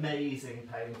 Another amazing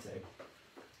painting.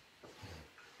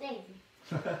 Daisy.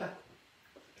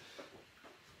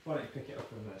 Why don't you pick it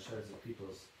up and it shows the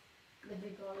people's... The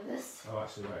big ones. Oh,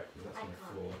 actually, wait. That's I on the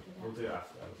can't floor. pick it up. We'll do it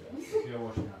after. We'll do it after. You're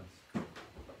washing hands.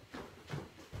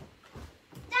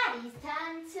 Daddy's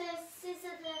turn to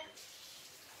scissor the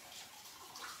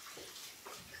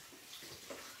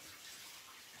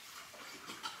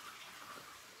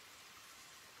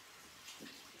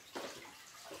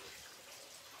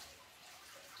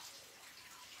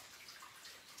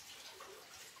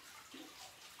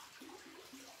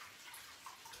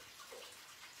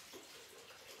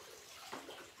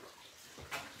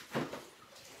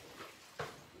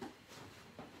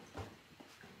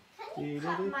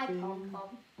cut my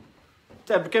pom-pom.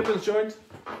 Deb, get Bill's joined.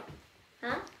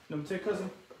 Huh? Number 2 cousin.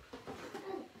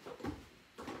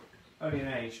 Only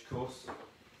an age, of course.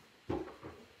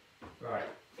 Right.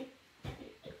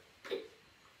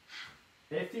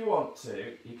 If you want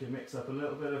to, you can mix up a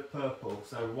little bit of purple,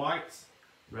 so white,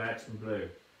 red and blue.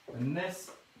 And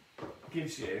this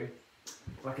gives you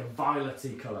like a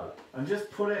violety colour. And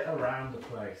just put it around the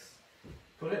place.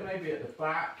 Put it maybe at the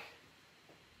back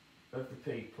of the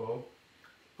people.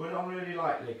 Put it on really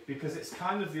lightly because it's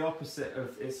kind of the opposite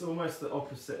of, it's almost the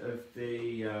opposite of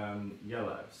the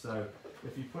yellow. So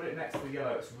if you put it next to the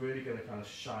yellow, it's really going to kind of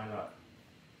shine up.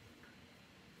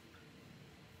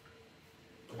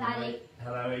 Daddy.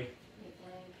 Hello. You're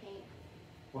doing paint.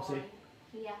 What's he?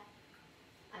 Here.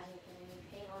 I didn't put any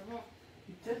paint on it.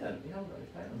 You didn't. You haven't got any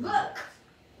paint on it. Look!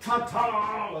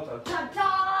 Ta-ta! Well done.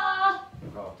 Ta-ta!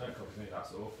 Oh, don't copy me.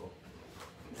 That's awful.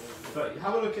 But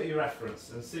have a look at your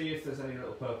reference and see if there's any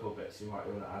little purple bits you might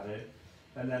want to add in.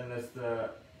 And then there's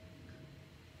the,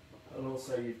 and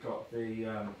also you've got the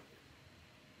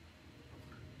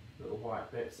little white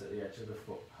bits at the edge of the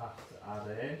footpath to add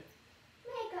in.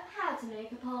 How to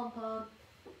make a pom-pom.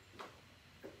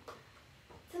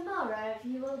 Tomorrow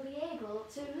you will be able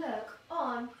to look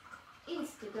on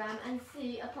Instagram and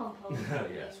see a pom-pom.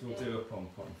 Yes, we'll do a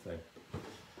pom-pom thing.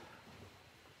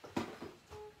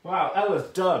 Wow, Ella's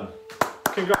done.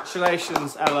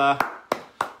 Congratulations, Ella.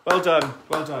 Well done,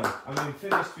 well done. I mean,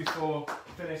 first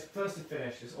to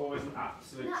finish is always an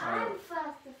absolute No, challenge. I'm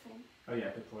first to finish. Oh yeah,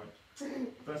 good point.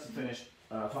 First to finish,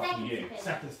 apart from Second you. to finish.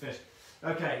 Second to finish.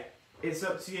 Okay, it's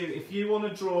up to you. If you want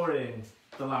to draw in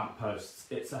the lampposts,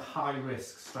 it's a high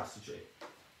risk strategy.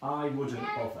 I wouldn't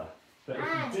bother. But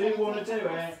if you do want to do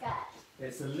it,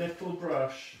 it's a little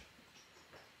brush.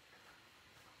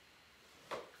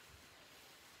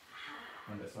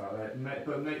 And it's like that.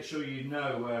 But make sure you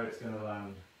know where it's going to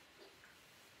land.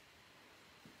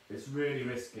 It's really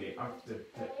risky. I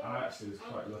actually was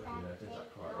quite lucky that I did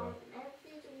that quite well.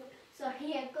 So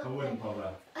here I've got I wouldn't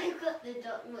bother. I've got the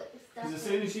dot stuff. Because as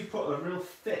soon as you put a real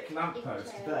thick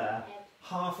lamppost there,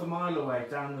 half a mile away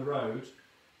down the road,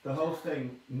 the whole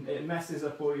thing, it messes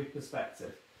up all your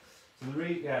perspective. So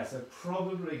so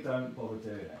probably don't bother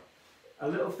doing it. A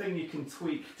little thing you can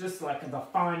tweak, just like the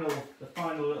final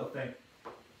little thing.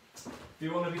 If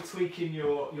you want to be tweaking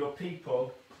your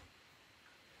people,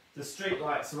 the street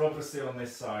lights are obviously on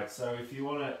this side. So if you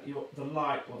want to, the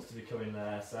light wants to be coming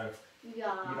there. So you'd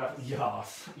have you'd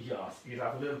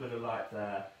have a little bit of light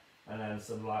there, and then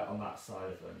some light on that side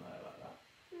of them there, like that.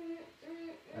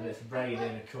 And it's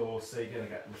raining, of course, so you're going to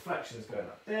get reflections going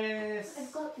like this.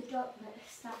 I've got the dot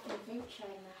stuff with intro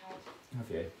in my head. Have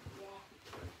you?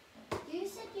 Yeah. You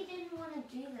said you didn't want to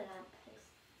do the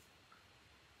lamppost.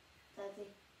 Daddy.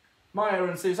 Maya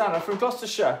and Susanna from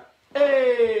Gloucestershire.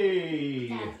 Hey!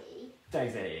 Daddy.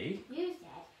 Daisy. You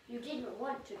said you didn't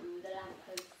want to do the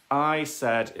lamppost. I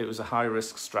said it was a high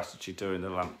risk strategy doing the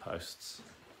lampposts.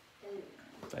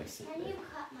 Basically. Can you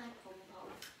cut my pom-pom?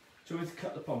 Do you want me to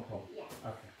cut the pom-pom? Yeah.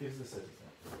 Okay, give us the scissors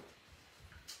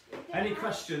then. Any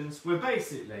questions? We're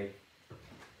basically...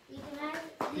 You can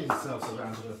Give yourselves a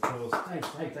round of applause. Dave,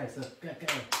 go.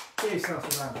 Give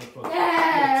yourselves a round of applause. Yeah.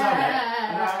 You've done it.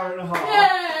 An hour and a half.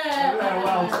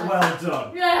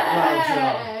 Yeah,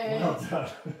 well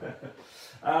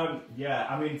done. Yeah,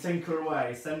 I mean, tinker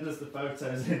away. Send us the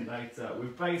photos in later.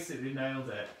 We've basically nailed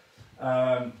it.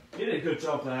 You did a good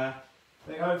job there. I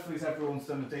think hopefully everyone's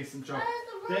done a decent job.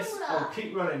 I'll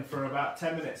keep running for about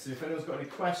 10 minutes. So if anyone's got any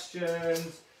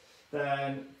questions,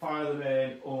 then fire them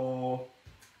in, or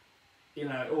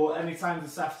any time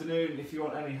this afternoon. If you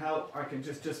want any help, I can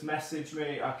just message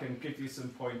me. I can give you some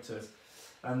pointers.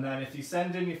 And then if you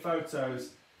send in your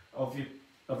photos of your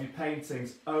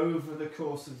paintings over the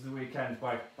course of the weekend,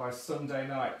 by Sunday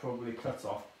night, probably cut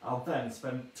off, I'll then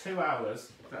spend 2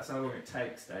 hours, that's how long it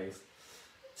takes, Days,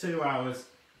 2 hours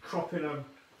cropping them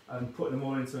and putting them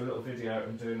all into a little video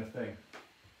and doing a thing.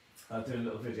 Doing a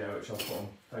little video which I'll put on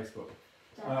Facebook.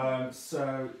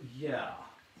 So yeah,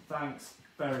 thanks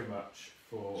very much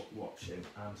for watching,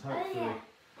 and hopefully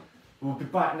we'll be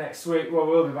back next week. Well,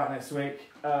 we'll be back next week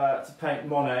to paint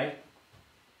Monet.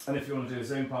 And if you want to do a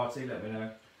Zoom party, let me know.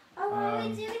 Oh, are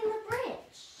we doing the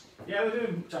bridge? Yeah, we're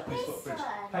doing Japanese This footbridge.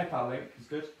 one. PayPal link is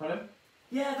good. Pardon?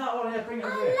 Yeah, that one. Yeah, bring it I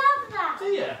over here. love that. Do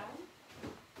you?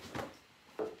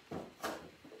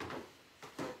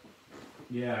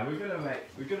 Yeah, we're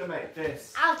gonna make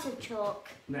this Out of chalk.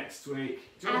 next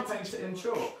week. Do you want to paint it in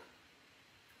chalk?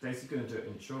 Daisy's gonna do it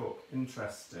in chalk.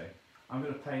 Interesting. I'm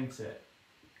gonna paint it.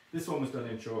 This one was done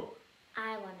in chalk.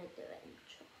 I want to do it in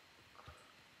chalk.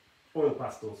 Oil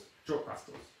pastels. Chalk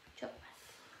pastels. Chalk.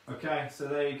 Okay, so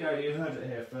there you go. You heard it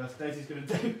here first. Daisy's going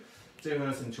to do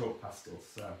hers in chalk pastels.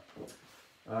 So,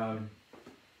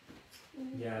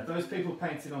 yeah, those people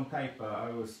painting on paper,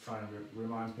 I always try and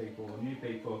remind people, or new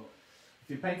people, if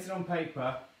you're painting on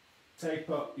paper, tape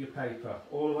up your paper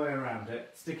all the way around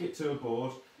it, stick it to a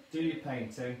board, do your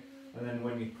painting, and then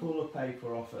when you pull the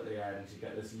paper off at the end, you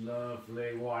get this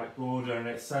lovely white border, and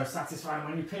it's so satisfying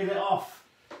when you peel it off.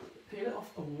 Peel it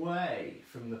off away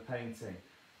from the painting.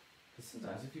 Because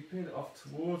sometimes if you peel it off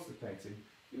towards the painting,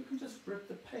 you can just rip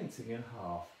the painting in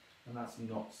half, and that's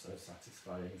not so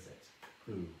satisfying, is it?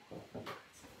 Ooh.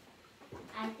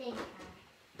 I think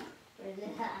I really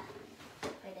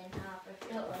put in half a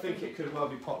foot. I think it could well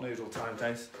be pot noodle time,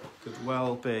 Dace. Could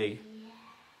well be. Yeah.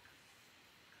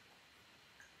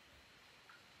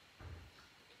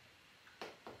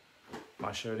 My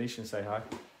Shiranish can say hi.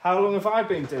 How long have I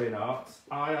been doing art?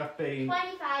 I have been...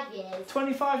 25 years.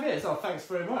 25 years? Oh, thanks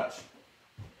very much.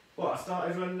 What, I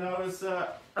started when I was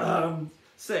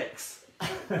 6.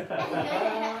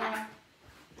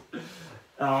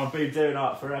 Oh, I've been doing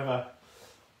art forever.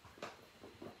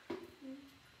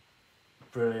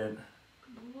 Brilliant.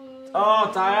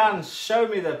 Oh, Diane, show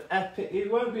me the epic...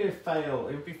 It won't be a fail.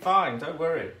 It'll be fine, don't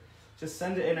worry. Just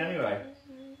send it in anyway.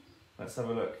 Let's have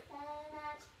a look.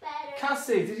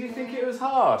 Cassie, did you think it was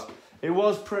hard? It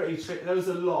was pretty tricky. There was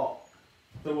a lot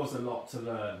to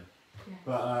learn. Yes,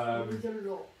 But it was a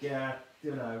lot. yeah,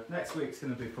 you know, next week's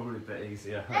going to be probably a bit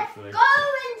easier, Let's hopefully. go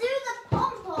and do the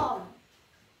pom-pom.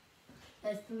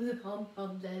 Let's do the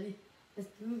pom-pom, Daddy. Let's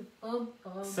do the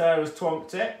pom-pom. Sarah's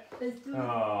twonked it. Let's do the Aww.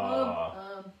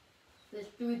 pom-pom. Let's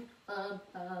do the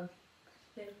pom-pom.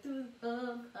 Let's do the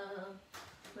pom-pom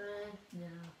right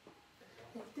now.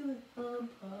 Let's do the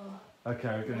pom-pom. Okay,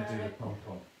 we're going to do the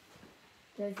pom-pom.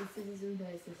 There's the scissors and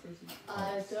there's the scissors.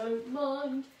 I don't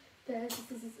mind. There's the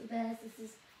scissors and there's the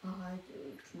scissors. I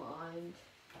don't mind.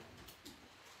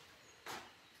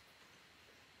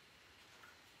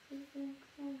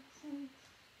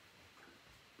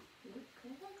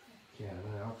 Yeah,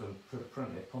 no, I've done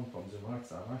plenty of pom-poms in my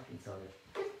time, I can tell you.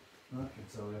 I can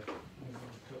tell you.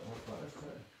 Cut off like this,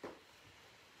 don't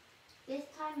you? This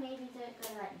time maybe don't go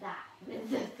like that with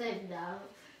the thing now.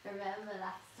 Remember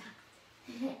last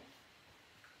time.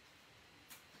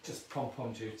 Just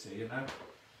pom-pom duty, you know.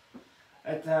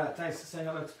 Ed, Daisy, say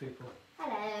hello to people.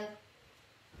 Hello.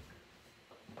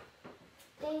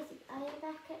 Daisy, are you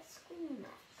back at school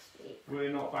next week?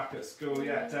 We're not back at school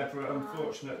yet, Deborah,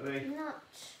 unfortunately. Not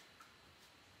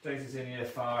Daisy's in year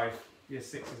 5. Year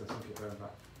 6 is, I think, you're going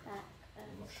back. back at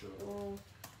I'm not sure. school.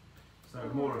 So,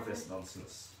 more of this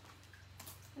nonsense.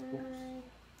 I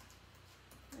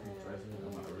might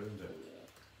have ruined it.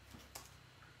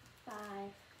 5.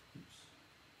 Oops.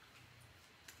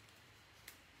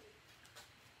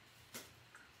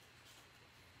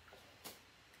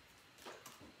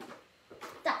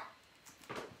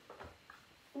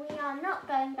 We are not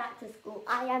going back to school.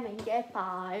 I am in year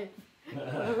 5.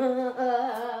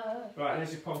 Right,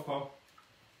 here's your pom-pom.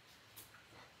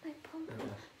 My pom-pom.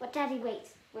 But Daddy, wait.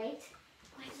 Where did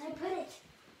I put it?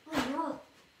 Oh no.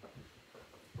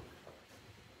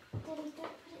 Daddy,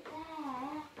 don't put it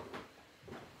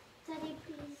there. Daddy,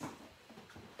 please.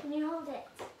 Can you hold it?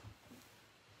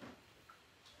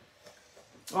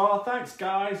 Oh, thanks,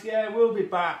 guys. Yeah, we'll be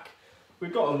back.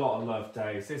 We've got a lot of love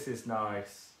days. This is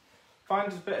nice.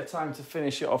 Find a bit of time to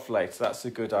finish it off later. That's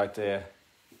a good idea.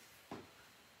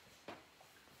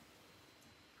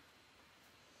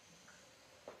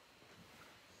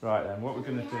 Right then, what we're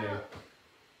going to do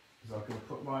is I'm going to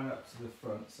put mine up to the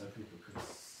front so people can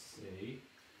see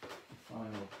the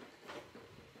final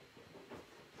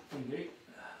thingy.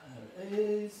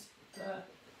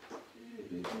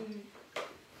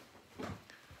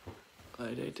 There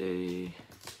it is.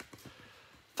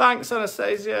 Thanks,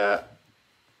 Anastasia.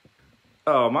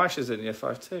 Oh, Maisha's in year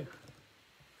 5 too.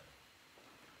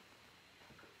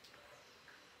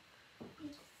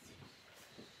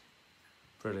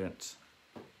 Brilliant.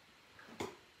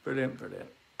 Brilliant, brilliant.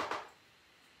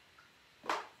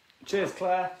 Cheers,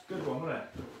 Claire. Good one, wasn't it?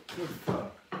 Good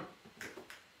fun.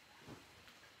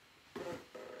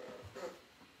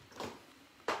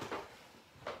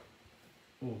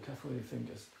 Oh, careful with your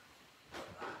fingers.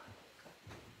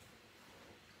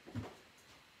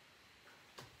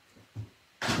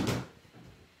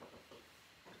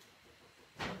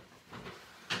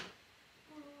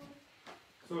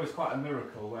 It's always quite a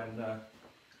miracle when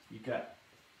you get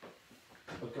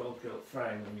a gold gilt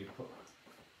frame and you put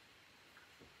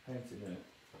painting in it.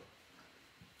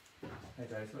 Hey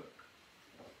Dave, look.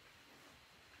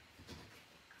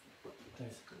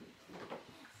 Dave.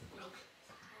 Look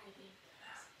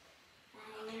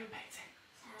at your painting.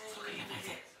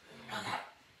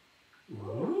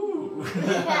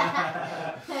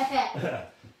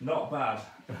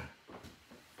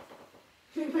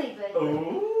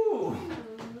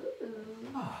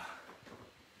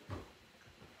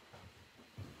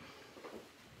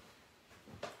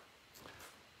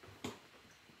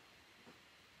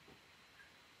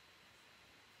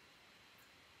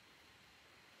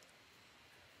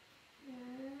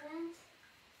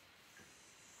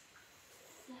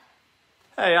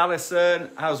 Hey Alison,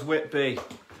 how's Whitby?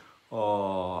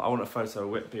 Oh, I want a photo of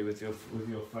Whitby with your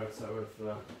photo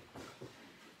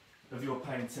of your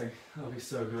painting. That'll be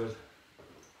so good.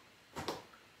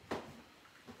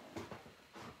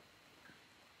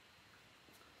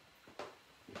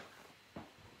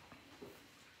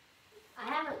 I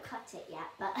haven't cut it yet,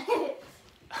 but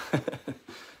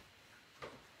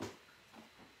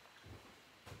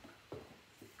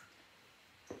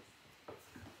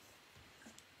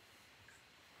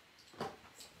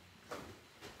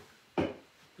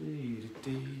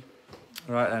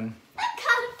Right then.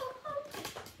 colourful.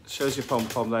 Shows your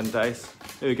pom-pom then, Dace.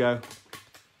 Here we go.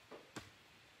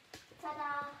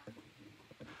 Ta-da!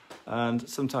 And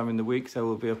sometime in the week there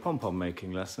will be a pom-pom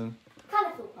making lesson.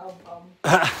 Colourful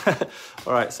pom-pom.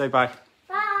 All right, say bye.